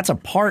me, that's a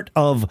part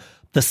of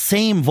the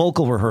same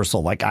vocal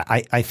rehearsal. Like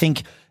I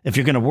think if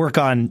you're going to work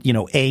on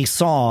a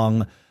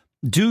song,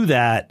 do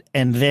that,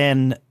 and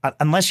then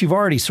unless you've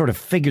already sort of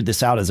figured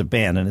this out as a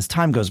band, and as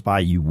time goes by,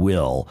 you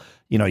will.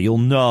 You'll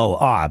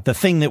know, the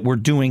thing that we're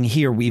doing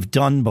here, we've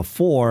done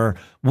before.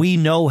 We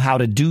know how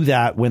to do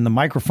that when the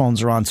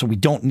microphones are on, so we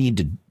don't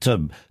need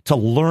to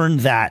learn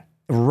that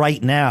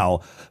right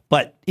now.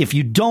 But if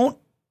you don't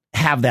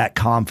have that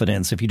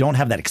confidence, if you don't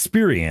have that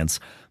experience,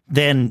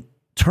 then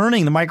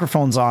turning the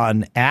microphones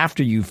on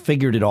after you've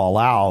figured it all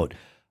out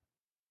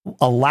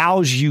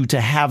allows you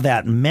to have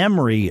that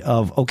memory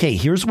of, okay,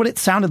 here's what it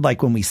sounded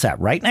like when we sat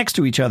right next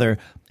to each other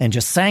and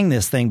just sang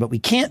this thing, but we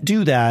can't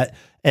do that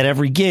at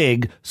every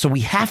gig. So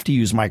we have to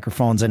use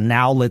microphones. And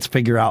now let's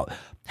figure out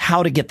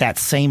how to get that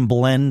same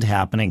blend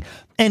happening.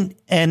 And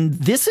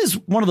this is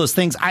one of those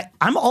things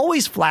I'm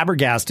always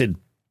flabbergasted.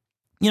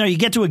 You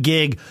get to a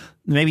gig,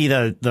 maybe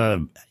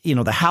the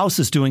house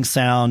is doing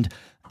sound,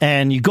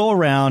 and you go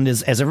around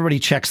as everybody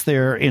checks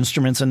their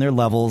instruments and their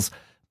levels,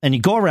 and you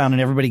go around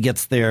and everybody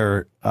gets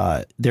their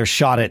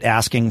shot at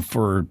asking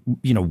for,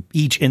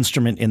 each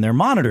instrument in their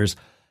monitors.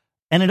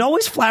 And it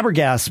always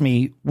flabbergasts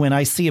me when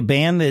I see a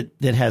band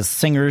that has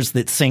singers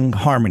that sing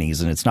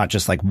harmonies, and it's not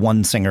just like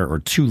one singer or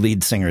two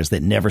lead singers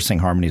that never sing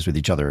harmonies with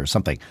each other or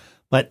something.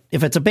 But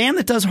if it's a band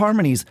that does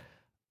harmonies,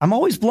 I'm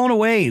always blown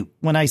away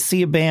when I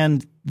see a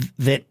band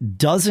that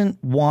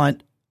doesn't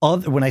want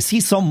when I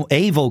see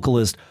a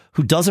vocalist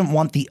who doesn't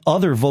want the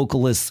other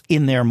vocalists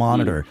in their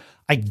monitor.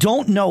 I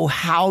don't know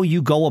how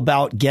you go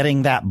about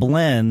getting that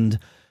blend.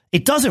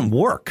 It doesn't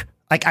work.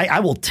 Like I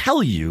will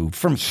tell you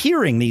from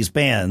hearing these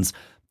bands,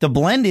 the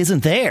blend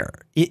isn't there.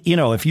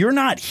 If you're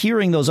not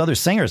hearing those other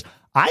singers,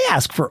 I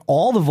ask for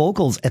all the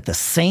vocals at the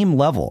same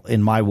level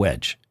in my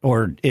wedge,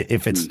 or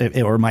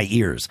or my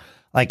ears.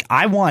 Like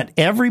I want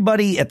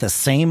everybody at the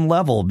same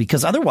level,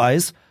 because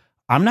otherwise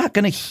I'm not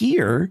going to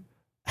hear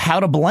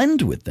how to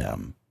blend with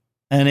them.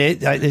 And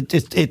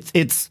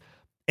it's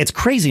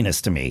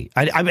craziness to me.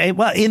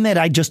 Well, in that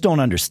I just don't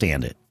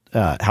understand it.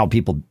 How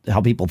people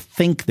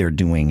think they're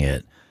doing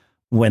it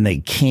when they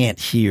can't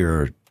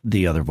hear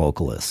the other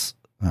vocalists.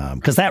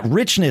 Because that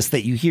richness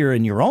that you hear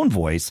in your own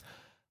voice,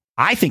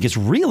 I think is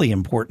really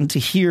important to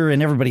hear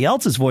in everybody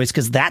else's voice,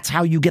 because that's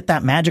how you get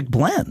that magic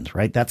blend,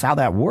 right? That's how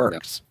that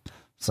works.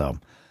 Yeah.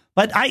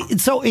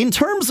 So in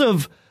terms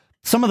of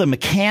some of the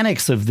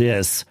mechanics of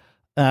this,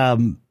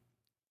 I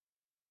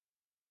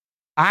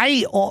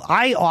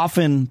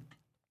often,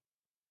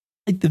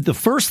 the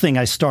first thing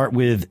I start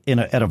with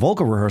at a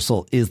vocal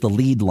rehearsal is the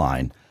lead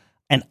line.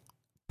 And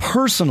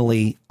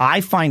personally,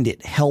 I find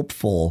it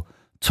helpful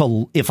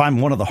if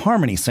I'm one of the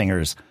harmony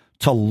singers,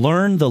 to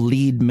learn the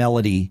lead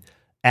melody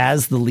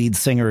as the lead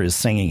singer is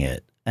singing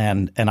it.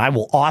 And I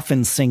will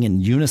often sing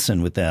in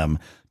unison with them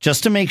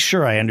just to make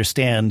sure I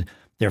understand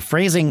their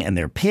phrasing and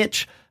their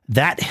pitch.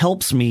 That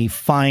helps me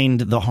find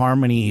the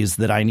harmonies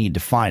that I need to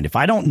find. If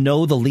I don't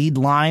know the lead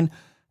line,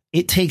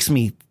 it takes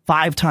me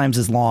 5 times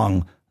as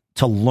long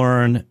to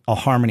learn a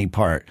harmony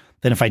part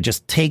than if I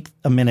just take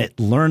a minute,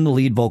 learn the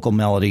lead vocal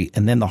melody,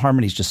 and then the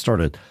harmonies just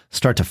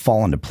start to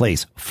fall into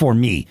place for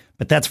me.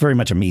 But that's very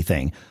much a me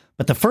thing.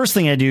 But the first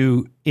thing I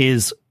do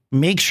is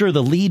make sure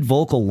the lead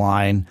vocal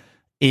line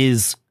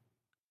is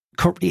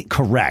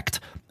correct.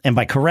 And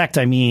by correct,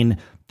 I mean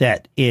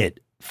that it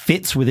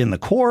fits within the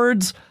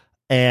chords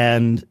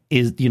and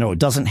it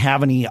doesn't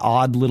have any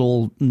odd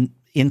little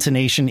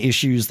intonation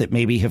issues that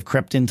maybe have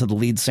crept into the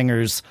lead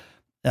singer's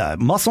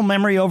muscle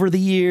memory over the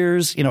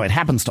years. It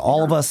happens to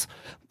all of us.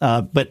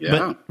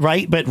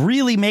 But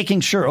really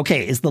making sure,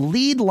 okay, is the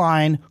lead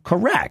line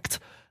correct?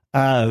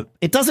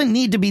 It doesn't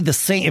need to be the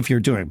same if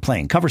you're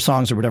playing cover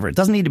songs or whatever. It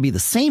doesn't need to be the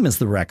same as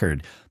the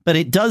record, but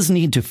it does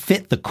need to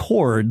fit the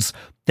chords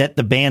that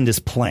the band is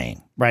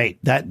playing, right?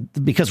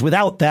 Because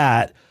without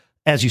that,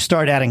 as you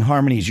start adding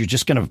harmonies, you're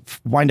just going to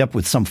wind up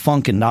with some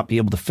funk and not be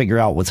able to figure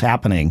out what's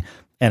happening.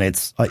 And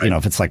it's,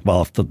 if it's like,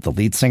 well, if the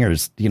lead singer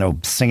is,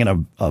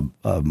 singing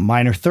a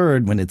minor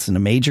third when it's in a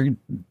major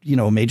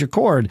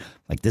chord,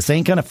 like this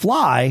ain't going to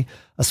fly,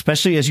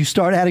 especially as you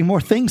start adding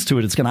more things to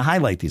it. It's going to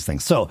highlight these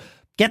things. So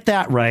get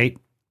that right.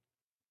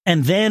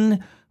 And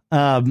then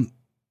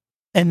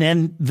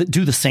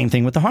do the same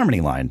thing with the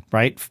harmony line,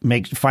 right?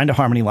 Find a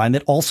harmony line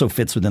that also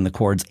fits within the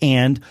chords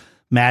and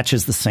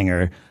matches the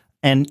singer.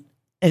 And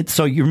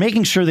so you're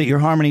making sure that your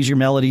harmonies, your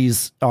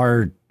melodies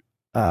are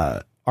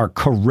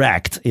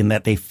correct in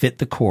that they fit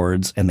the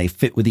chords and they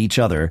fit with each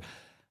other.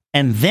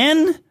 And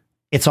then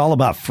it's all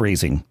about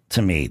phrasing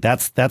to me.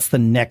 That's the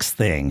next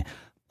thing.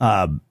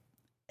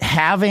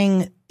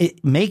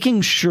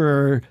 Making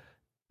sure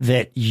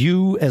that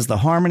you as the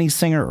harmony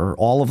singer, or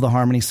all of the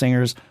harmony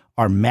singers,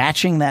 are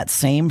matching that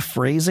same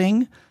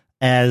phrasing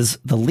as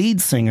the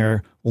lead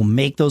singer will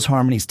make those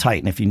harmonies tight.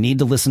 And if you need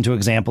to listen to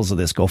examples of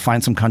this, go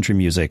find some country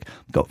music,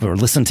 or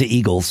listen to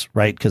Eagles,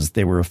 right? Because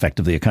they were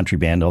effectively a country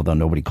band, although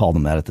nobody called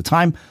them that at the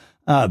time.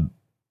 And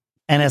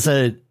as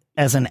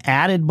an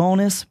added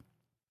bonus,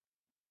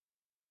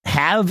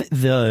 have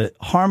the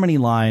harmony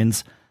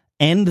lines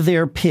end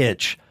their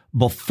pitch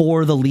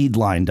before the lead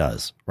line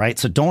does, right?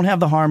 So don't have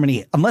the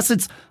harmony,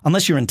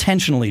 unless you're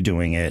intentionally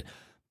doing it,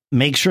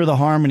 make sure the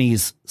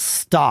harmonies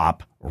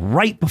stop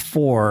right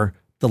before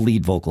the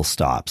lead vocal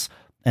stops.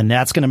 And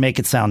that's going to make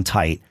it sound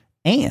tight.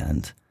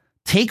 And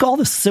take all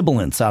the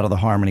sibilants out of the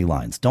harmony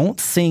lines. Don't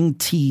sing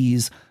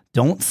T's,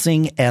 don't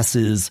sing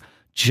S's,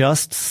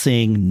 just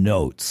sing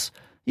notes.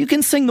 You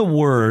can sing the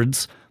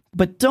words,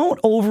 but don't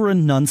over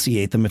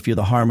enunciate them if you're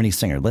the harmony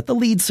singer. Let the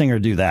lead singer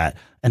do that.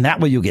 And that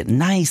way you'll get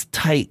nice,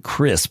 tight,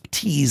 crisp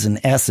T's and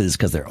S's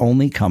because they're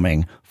only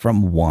coming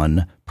from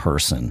one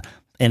person.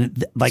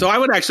 And so I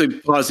would actually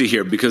pause you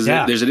here because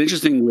there's an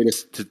interesting way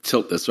to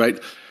tilt this, right?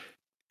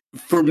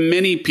 For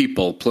many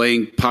people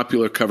playing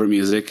popular cover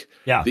music,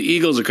 the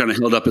Eagles are kind of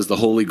held up as the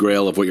holy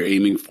grail of what you're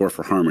aiming for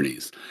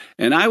harmonies.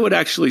 And I would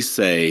actually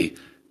say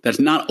that's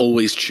not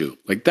always true.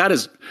 Like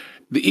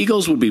the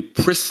Eagles would be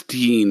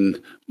pristine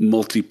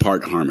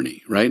multi-part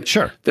harmony, right?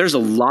 Sure. There's a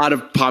lot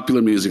of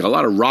popular music, a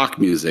lot of rock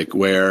music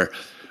where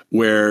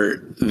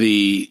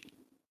the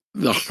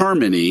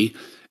harmony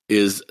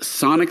is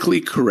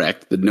sonically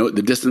correct.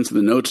 The distance of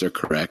the notes are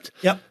correct.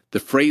 Yep. The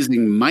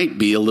phrasing might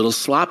be a little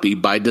sloppy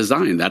by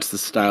design. That's the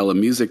style of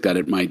music that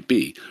it might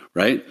be,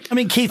 right? I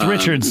mean, Keith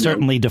Richards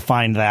certainly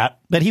defined that,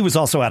 but he was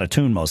also out of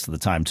tune most of the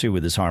time too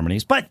with his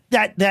harmonies. But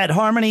that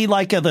harmony,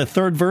 like the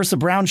third verse of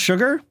Brown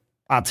Sugar,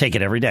 I'll take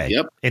it every day.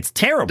 Yep. It's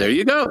terrible. There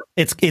you go.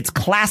 It's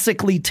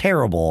classically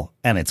terrible,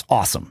 and it's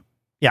awesome.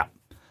 Yeah.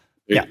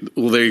 Yeah.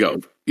 Well, there you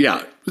go.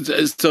 Yeah.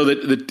 So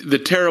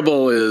the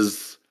terrible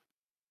is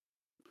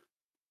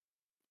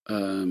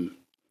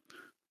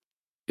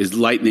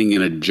lightning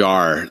in a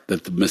jar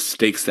that the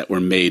mistakes that were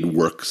made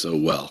work so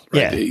well.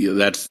 Right? Yeah.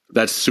 That's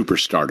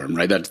superstardom,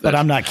 right? But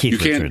I'm not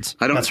Keith Richards.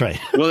 That's right.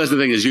 Well, that's the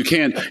thing is I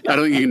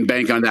don't think you can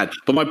bank on that.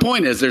 But my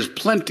point is there's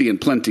plenty and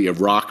plenty of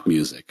rock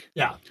music.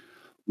 Yeah.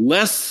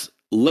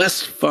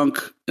 Less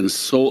funk and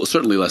soul,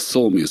 certainly less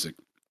soul music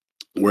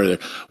where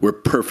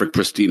perfect,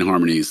 pristine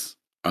harmonies.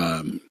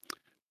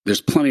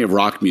 There's plenty of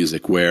rock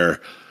music where,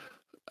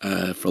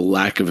 for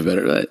lack of a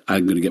better,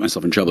 I'm going to get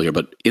myself in trouble here,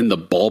 but in the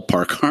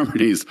ballpark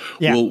harmonies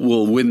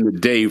will win the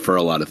day for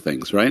a lot of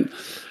things, right?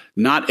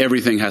 Not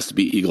everything has to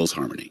be Eagles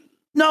harmony.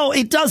 No,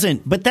 it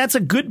doesn't. But that's a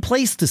good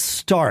place to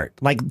start.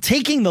 Like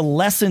taking the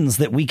lessons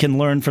that we can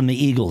learn from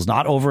the Eagles,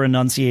 not over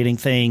enunciating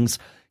things,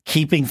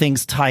 keeping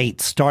things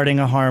tight, starting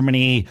a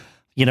harmony,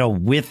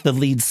 with the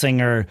lead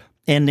singer,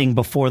 ending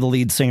before the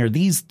lead singer.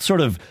 These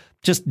sort of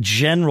just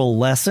general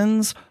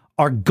lessons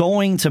are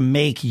going to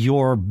make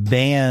your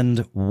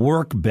band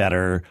work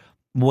better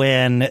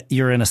when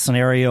you're in a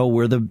scenario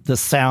where the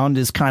sound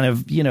is kind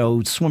of,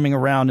 swimming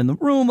around in the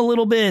room a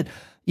little bit.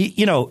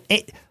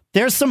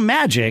 There's some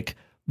magic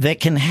that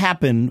can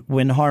happen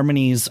when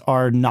harmonies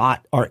are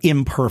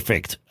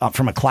imperfect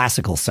from a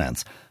classical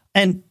sense.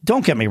 And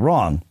don't get me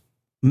wrong.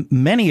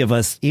 Many of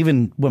us,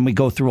 even when we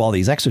go through all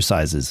these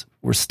exercises,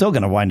 we're still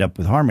going to wind up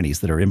with harmonies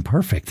that are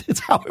imperfect. It's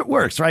how it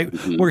works, right?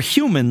 Mm-hmm. We're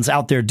humans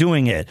out there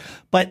doing it.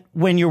 But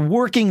when you're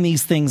working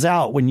these things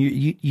out, when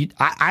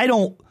I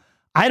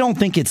don't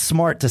think it's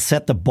smart to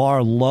set the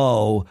bar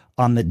low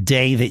on the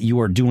day that you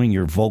are doing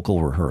your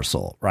vocal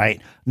rehearsal,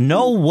 right?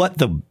 Know what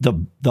the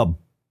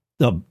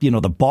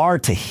bar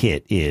to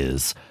hit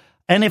is.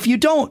 And if you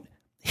don't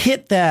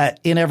hit that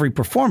in every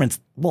performance,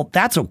 well,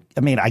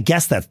 I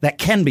guess that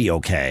can be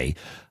okay.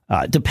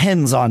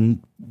 Depends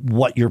on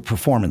what your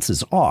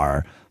performances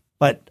are.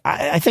 But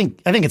I think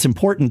it's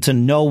important to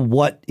know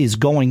what is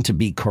going to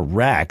be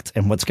correct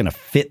and what's going to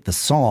fit the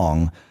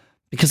song,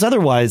 because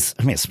otherwise,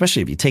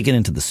 especially if you take it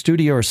into the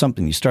studio or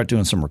something, you start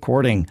doing some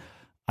recording.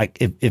 Like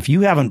if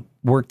you haven't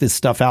worked this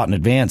stuff out in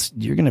advance,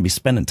 you're going to be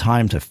spending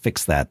time to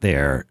fix that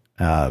there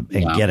and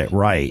get it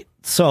right.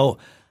 So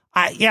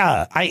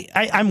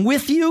I'm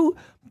with you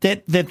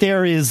that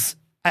there is.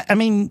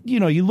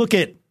 You look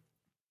at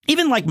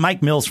even like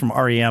Mike Mills from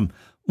REM,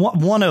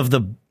 one of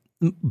the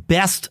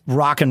best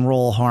rock and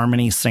roll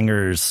harmony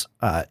singers,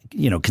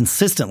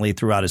 consistently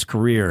throughout his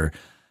career.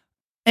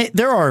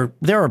 There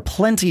are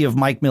plenty of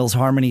Mike Mills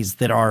harmonies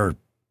that are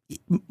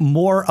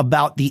more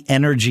about the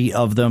energy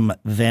of them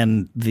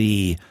than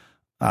the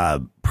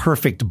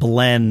perfect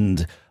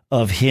blend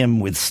of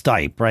him with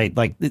Stipe, right?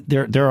 Like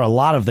there are a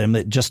lot of them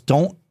that just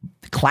don't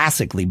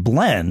classically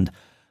blend,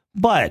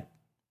 but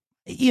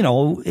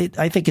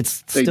I think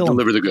they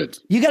deliver the goods.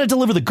 You got to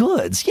deliver the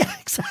goods. Yeah,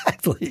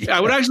 exactly. I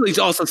would actually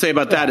also say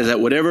about that is that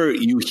whatever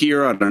you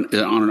hear on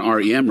an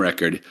REM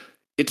record,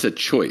 it's a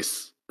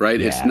choice, right?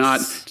 Yes.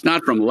 It's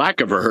not from lack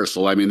of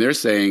rehearsal. They're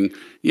saying,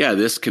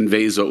 this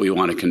conveys what we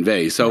want to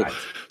convey. So,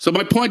 So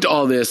my point to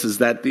all this is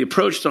that the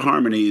approach to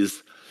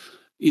harmonies,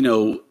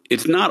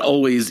 it's not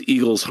always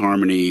Eagles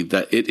harmony.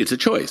 That it's a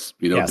choice,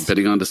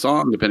 depending on the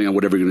song, depending on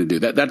whatever you're going to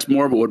do. That's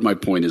more of what my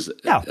point is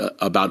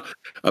about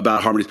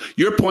harmonies.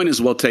 Your point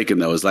is well taken,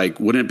 though. Is like,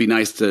 wouldn't it be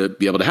nice to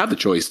be able to have the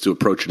choice to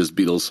approach it as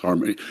Beatles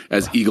harmony,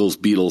 as Eagles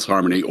Beatles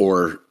harmony,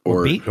 or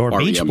Beach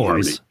Boys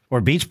harmony.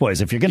 Or Beach Boys?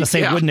 If you're going to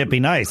say, wouldn't it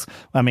be nice?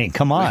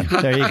 Come on,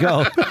 there you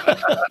go.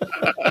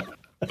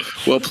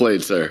 Well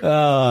played, sir.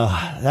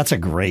 That's a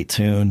great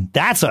tune.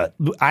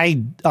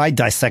 I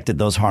dissected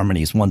those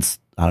harmonies once.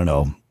 I don't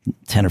know,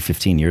 10 or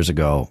 15 years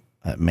ago.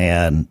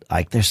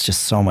 There's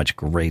just so much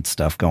great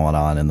stuff going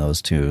on in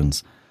those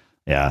tunes.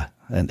 Yeah.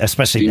 And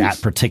especially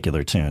that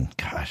particular tune.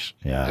 Gosh.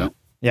 Yeah.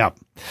 Yeah.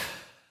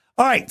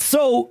 All right.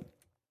 So,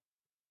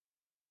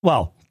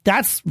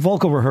 that's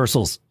vocal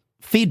rehearsals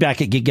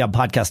feedback at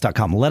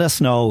giggabpodcast.com. Let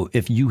us know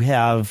if you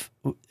have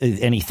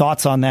any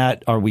thoughts on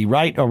that. Are we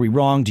right? Are we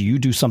wrong? Do you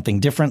do something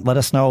different? Let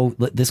us know.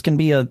 This can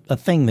be a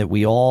thing that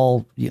we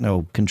all,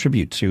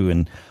 contribute to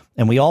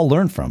and we all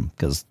learn from,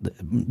 because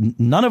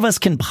none of us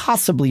can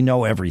possibly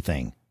know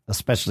everything,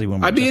 especially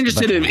when we're I'd be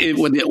interested in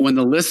when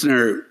the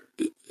listener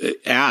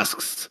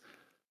asks,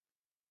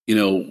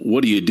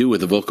 what do you do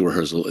with the vocal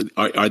rehearsal?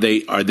 Are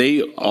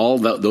they all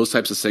those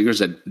types of singers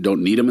that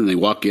don't need them and they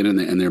walk in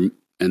and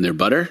they're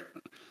butter?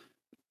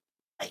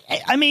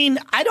 I mean,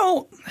 I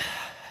don't,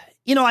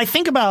 I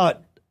think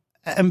about,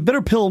 in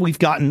Bitter Pill, we've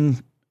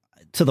gotten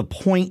to the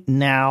point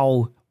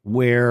now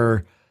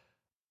where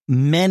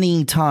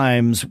many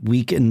times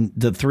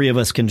the three of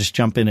us can just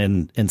jump in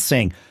and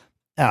sing.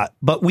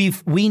 But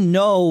we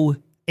know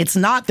it's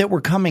not that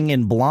we're coming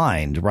in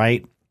blind,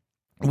 right?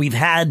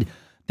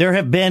 There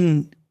have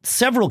been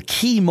several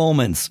key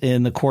moments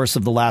in the course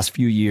of the last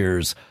few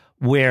years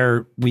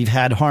where we've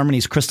had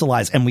harmonies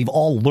crystallize and we've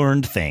all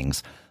learned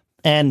things.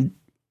 And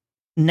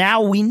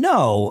now we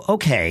know,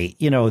 okay,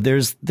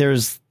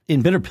 there's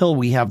in Bitter Pill,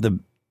 we have the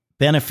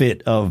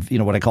benefit of,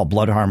 what I call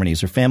blood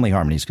harmonies or family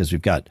harmonies, because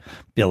we've got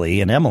Billy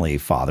and Emily,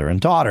 father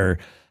and daughter.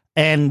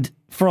 And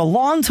for a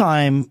long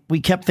time, we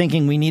kept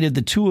thinking we needed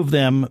the two of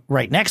them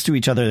right next to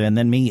each other and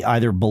then me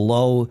either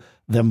below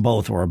them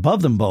both or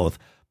above them both.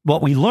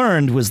 What we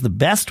learned was the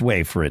best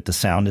way for it to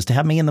sound is to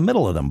have me in the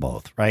middle of them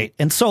both, right?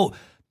 And so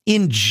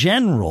in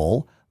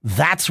general,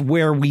 that's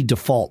where we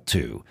default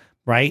to.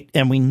 Right.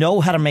 And we know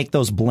how to make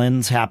those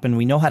blends happen.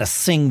 We know how to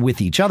sing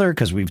with each other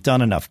because we've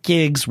done enough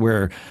gigs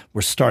where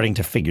we're starting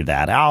to figure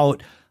that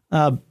out.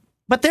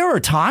 But there are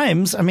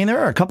times, there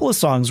are a couple of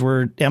songs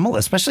where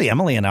especially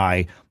Emily and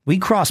I, we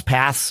cross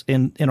paths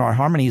in our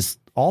harmonies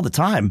all the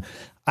time.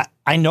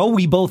 I know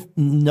we both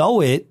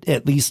know it,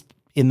 at least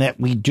in that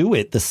we do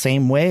it the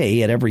same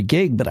way at every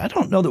gig, but I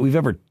don't know that we've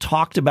ever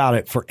talked about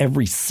it for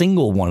every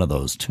single one of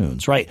those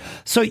tunes, right?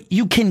 So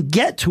you can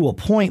get to a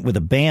point with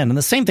a band, and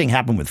the same thing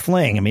happened with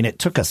Fling. It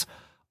took us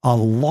a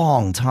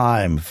long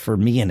time for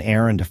me and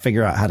Aaron to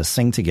figure out how to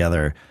sing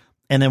together.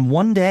 And then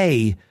one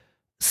day,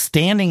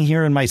 standing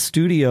here in my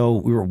studio,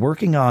 we were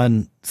working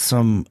on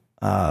some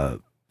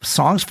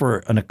songs for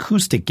an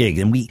acoustic gig,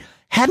 and we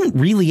hadn't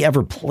really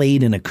ever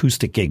played an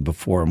acoustic gig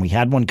before, and we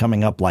had one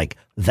coming up like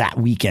that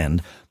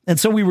weekend. And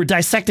so we were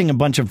dissecting a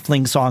bunch of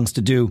Fling songs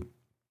to do.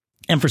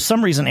 And for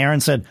some reason, Aaron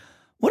said,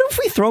 what if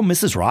we throw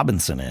Mrs.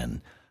 Robinson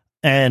in?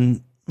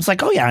 And it's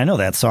like, oh, yeah, I know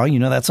that song. You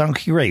know that song?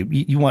 Great.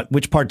 You want,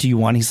 which part do you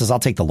want? He says, I'll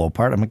take the low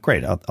part. I'm like,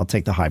 great. I'll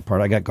take the high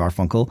part. I got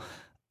Garfunkel.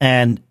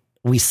 And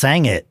we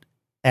sang it.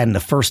 And the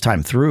first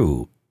time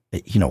through,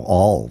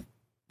 all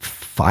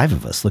five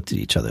of us looked at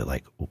each other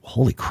like,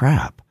 holy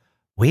crap.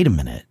 Wait a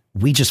minute.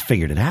 We just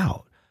figured it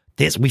out.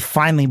 We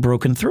finally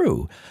broken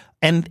through.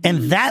 And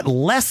that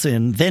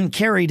lesson then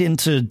carried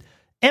into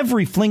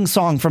every Fling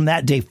song from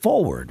that day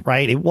forward,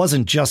 right? It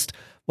wasn't just,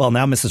 well,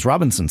 now Mrs.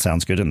 Robinson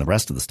sounds good and the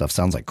rest of the stuff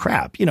sounds like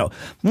crap.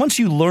 Once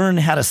you learn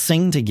how to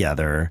sing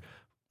together,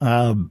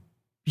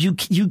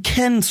 you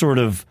can sort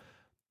of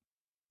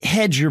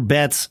hedge your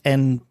bets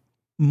and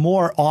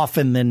more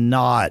often than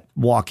not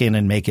walk in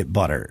and make it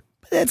butter.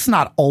 It's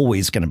not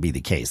always going to be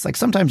the case. Like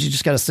sometimes you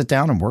just got to sit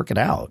down and work it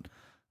out.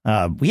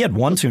 We had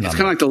one tune. It's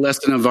kind of like the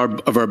lesson of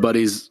our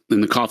buddies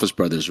in the Coffis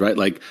Brothers, right?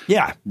 Like,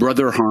 yeah,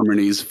 brother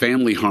harmonies,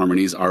 family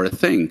harmonies are a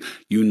thing.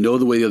 You know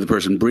the way the other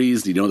person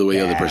breathes, you know the way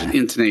the other person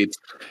intonates,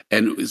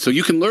 and so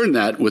you can learn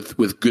that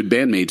with good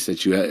bandmates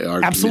that you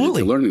are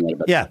absolutely learning that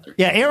about.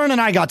 Yeah. Aaron and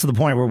I got to the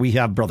point where we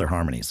have brother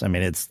harmonies.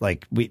 It's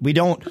like we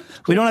don't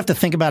have to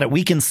think about it.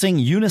 We can sing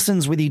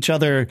unisons with each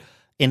other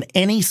in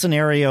any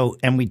scenario,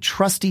 and we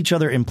trust each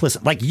other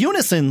implicit. Like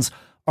unisons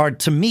are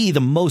to me the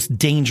most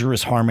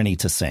dangerous harmony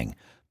to sing.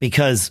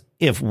 Because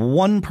if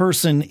one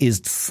person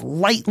is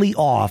slightly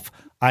off,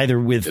 either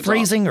with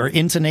phrasing or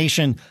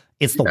intonation,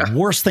 it's the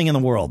worst thing in the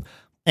world.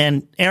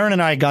 And Aaron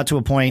and I got to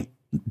a point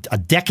a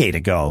decade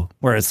ago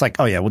where it's like,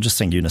 oh, yeah, we'll just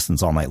sing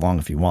unisons all night long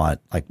if you want.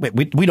 Like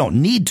we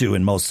don't need to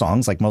in most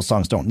songs. Like most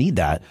songs don't need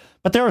that.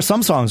 But there are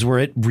some songs where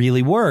it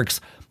really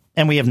works.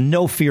 And we have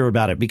no fear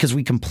about it because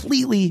we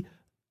completely.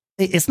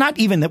 It's not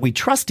even that we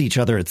trust each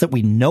other. It's that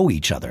we know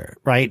each other.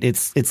 Right.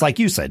 It's like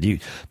you said, you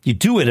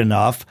do it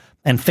enough.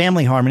 And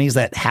family harmonies,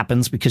 that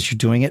happens because you're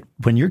doing it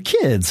when you're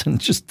kids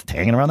and just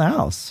hanging around the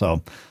house.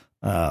 So,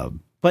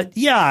 but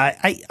yeah,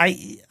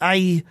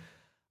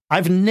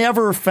 I've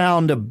never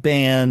found a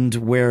band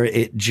where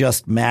it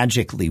just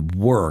magically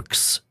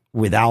works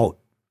without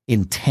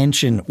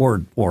intention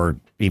or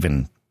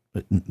even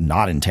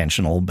not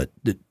intentional, but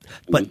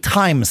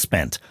time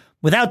spent.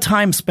 Without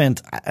time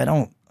spent, I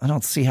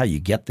don't see how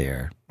you get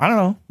there. I don't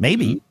know.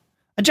 Maybe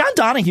John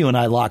Donahue and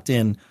I locked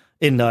in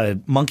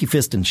Monkey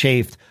Fist and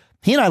Chafed.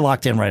 He and I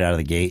locked in right out of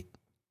the gate.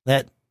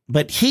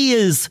 But he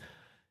is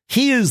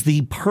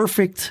the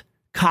perfect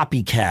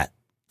copycat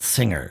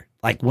singer.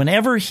 Like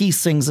whenever he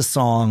sings a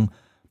song,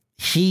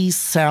 he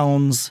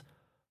sounds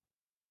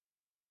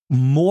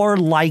more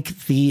like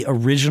the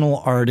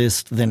original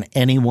artist than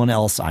anyone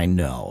else I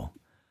know.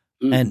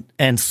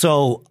 And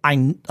so I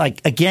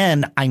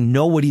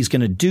know what he's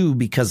going to do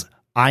because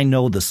I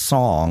know the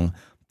song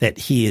that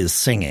he is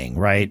singing,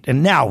 right?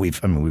 And now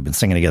we've been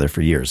singing together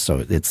for years,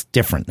 so it's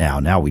different now.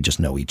 Now we just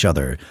know each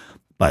other.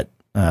 But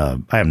I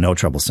have no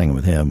trouble singing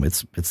with him.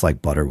 It's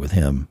like butter with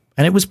him.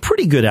 And it was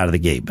pretty good out of the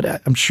gate,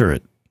 but I'm sure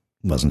it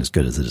wasn't as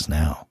good as it is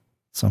now.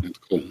 So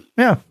cool.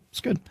 Yeah,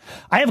 it's good.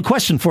 I have a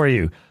question for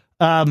you.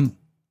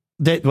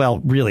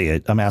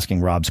 Really, I'm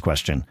asking Rob's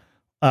question.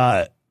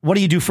 What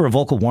do you do for a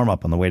vocal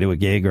warm-up on the way to a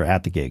gig or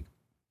at the gig?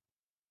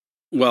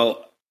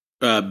 Well,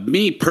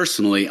 me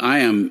personally, I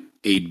am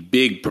a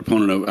big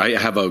proponent of, I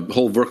have a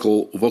whole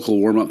vocal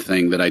warm-up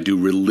thing that I do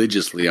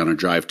religiously on a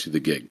drive to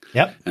the gig.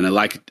 Yep. And I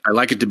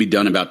like it to be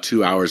done about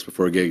 2 hours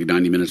before a gig,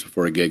 90 minutes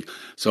before a gig.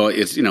 So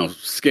it's,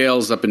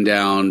 scales up and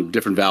down,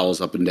 different vowels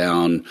up and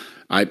down.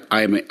 I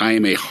am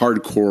a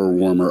hardcore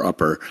warmer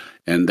upper,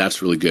 and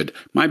that's really good.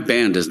 My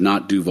band does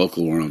not do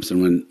vocal warm-ups.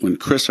 And when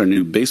Chris, our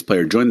new bass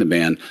player, joined the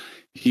band,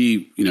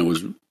 he,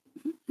 was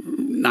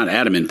not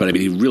adamant, but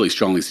he really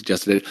strongly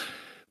suggested it.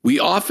 We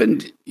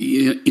often,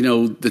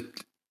 the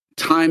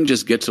time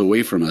just gets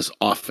away from us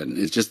often.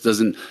 It just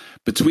doesn't,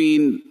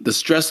 between the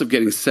stress of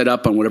getting set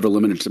up on whatever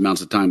limited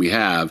amounts of time we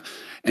have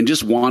and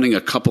just wanting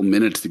a couple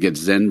minutes to get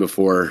zen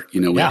before,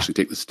 we actually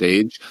take the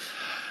stage.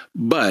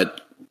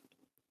 But,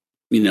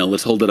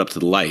 let's hold it up to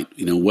the light.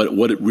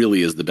 What it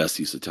really is the best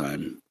use of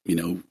time,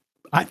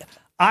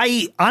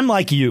 I'm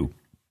like you.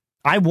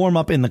 I warm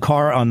up in the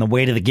car on the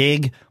way to the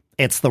gig.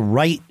 It's the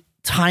right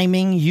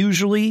timing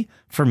usually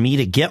for me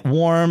to get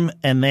warm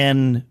and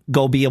then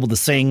go be able to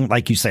sing,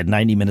 like you said,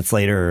 90 minutes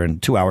later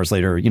and 2 hours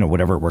later,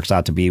 whatever it works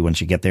out to be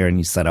once you get there and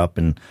you set up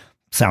and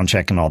sound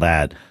check and all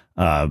that.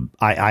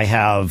 I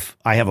have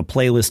a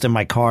playlist in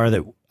my car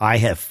that I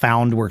have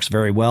found works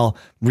very well.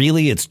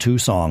 Really, it's 2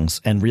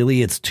 songs, and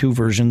really it's 2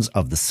 versions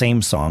of the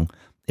same song.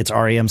 It's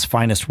REM's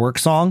Finest Work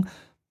song,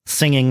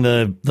 singing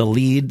the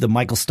lead, the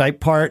Michael Stipe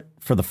part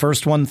for the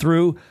first one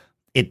through.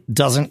 It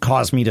doesn't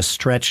cause me to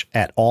stretch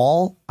at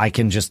all. I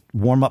can just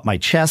warm up my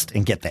chest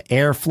and get the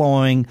air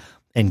flowing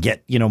and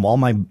get, all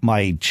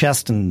my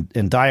chest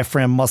and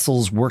diaphragm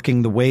muscles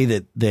working the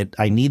way that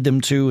I need them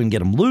to and get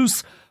them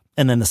loose.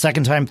 And then the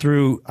second time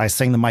through, I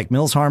sing the Mike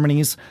Mills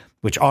harmonies,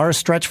 which are a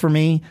stretch for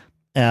me.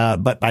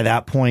 But by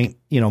that point,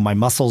 my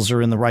muscles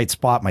are in the right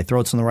spot. My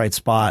throat's in the right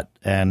spot.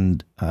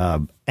 And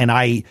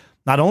I,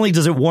 not only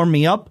does it warm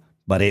me up,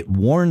 but it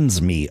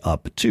warns me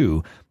up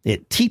too.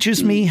 It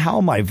teaches me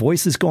how my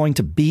voice is going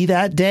to be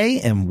that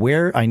day and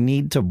where I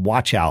need to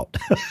watch out,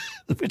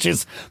 which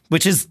is,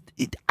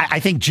 I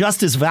think,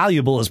 just as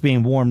valuable as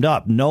being warmed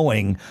up,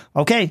 knowing,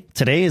 okay,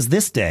 today is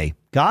this day.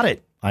 Got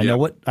it. I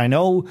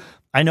know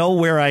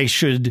where I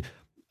should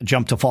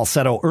jump to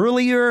falsetto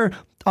earlier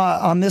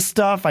on this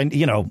stuff.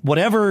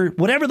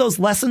 Whatever those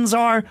lessons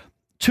are,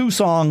 2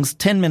 songs,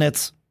 10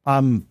 minutes.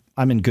 I'm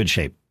in good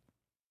shape.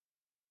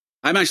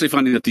 I'm actually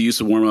finding that the use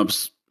of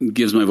warm-ups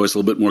gives my voice a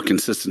little bit more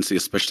consistency,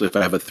 especially if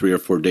I have a 3 or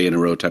 4 day in a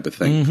row type of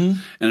thing. Mm-hmm.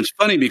 And it's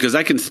funny because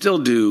I can still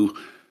do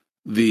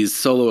these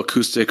solo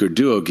acoustic or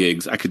duo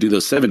gigs. I could do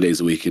those 7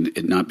 days a week and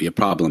it not be a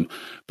problem.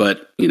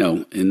 But,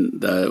 when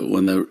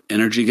the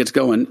energy gets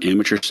going,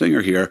 amateur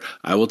singer here,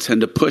 I will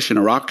tend to push in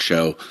a rock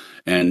show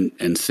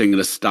and sing in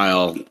a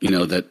style,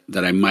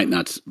 that I might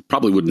not,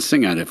 probably wouldn't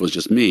sing at if it was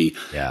just me.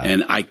 Yeah.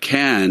 And I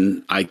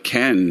can,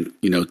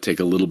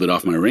 take a little bit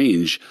off my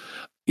range,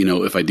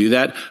 if I do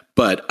that.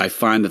 But I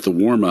find that the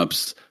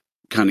warm-ups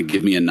kind of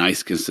give me a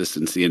nice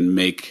consistency and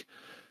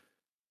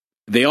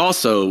they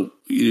also,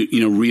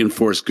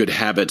 reinforce good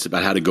habits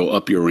about how to go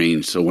up your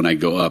range. So when I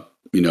go up,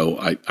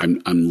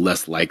 I'm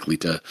less likely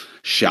to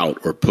shout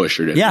or push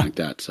or anything like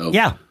that. So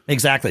yeah,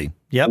 exactly.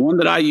 Yep. The one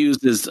that I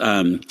use is,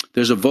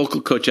 there's a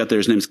vocal coach out there.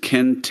 His name's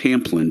Ken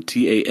Tamplin,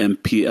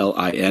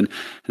 Tamplin.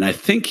 And I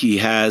think he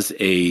has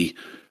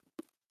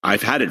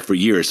I've had it for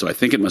years, so I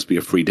think it must be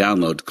a free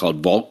download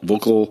called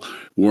Vocal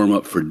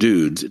Warm-Up for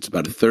Dudes. It's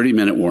about a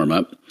 30-minute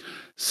warm-up,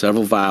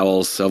 several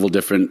vowels, several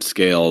different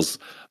scales,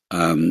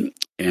 and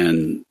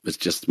it's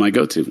just my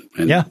go-to.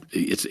 And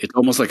it's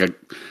almost like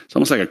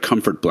a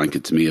comfort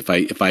blanket to me. If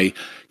I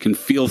can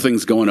feel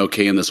things going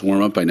okay in this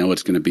warm-up, I know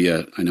it's going to be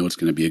a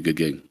good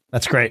gig.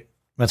 That's great.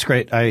 That's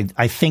great.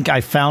 I think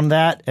I found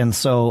that, and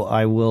so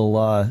I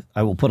will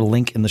put a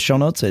link in the show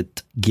notes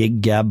at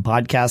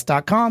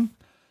giggabpodcast.com.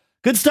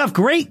 Good stuff.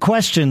 Great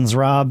questions,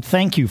 Rob.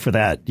 Thank you for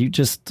that. You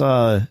just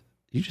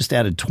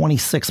added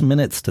 26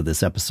 minutes to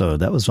this episode.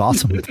 That was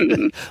awesome.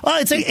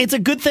 Well, it's a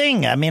good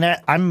thing. I mean,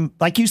 I'm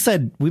like you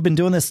said, we've been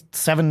doing this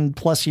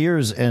 7+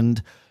 years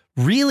and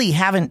really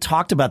haven't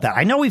talked about that.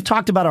 I know we've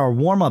talked about our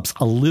warm-ups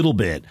a little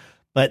bit,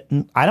 but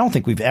I don't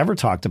think we've ever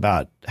talked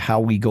about how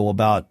we go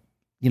about,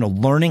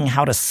 learning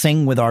how to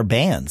sing with our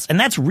bands. And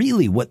that's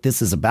really what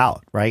this is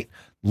about, right?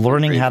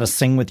 Learning how to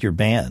sing with your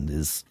band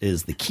is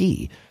the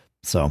key.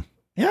 So,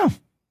 yeah.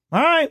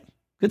 All right.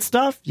 Good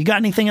stuff. You got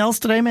anything else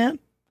today, man?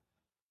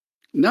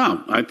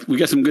 No, we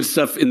got some good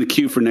stuff in the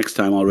queue for next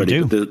time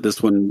already. But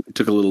this one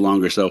took a little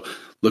longer, so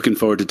looking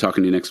forward to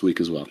talking to you next week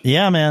as well.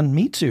 Yeah, man.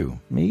 Me too.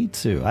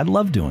 I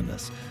love doing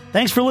this.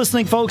 Thanks for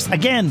listening, folks.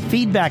 Again,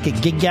 feedback at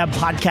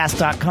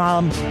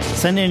giggabpodcast.com.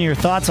 Send in your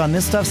thoughts on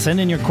this stuff. Send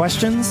in your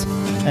questions.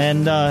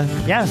 And,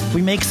 if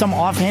we make some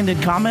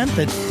offhanded comment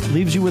that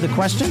leaves you with a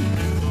question,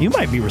 you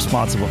might be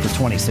responsible for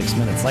 26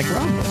 minutes like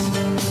Rob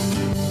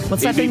was.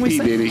 What's that thing we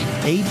say? Baby.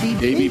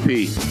 ABP?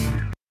 ABP.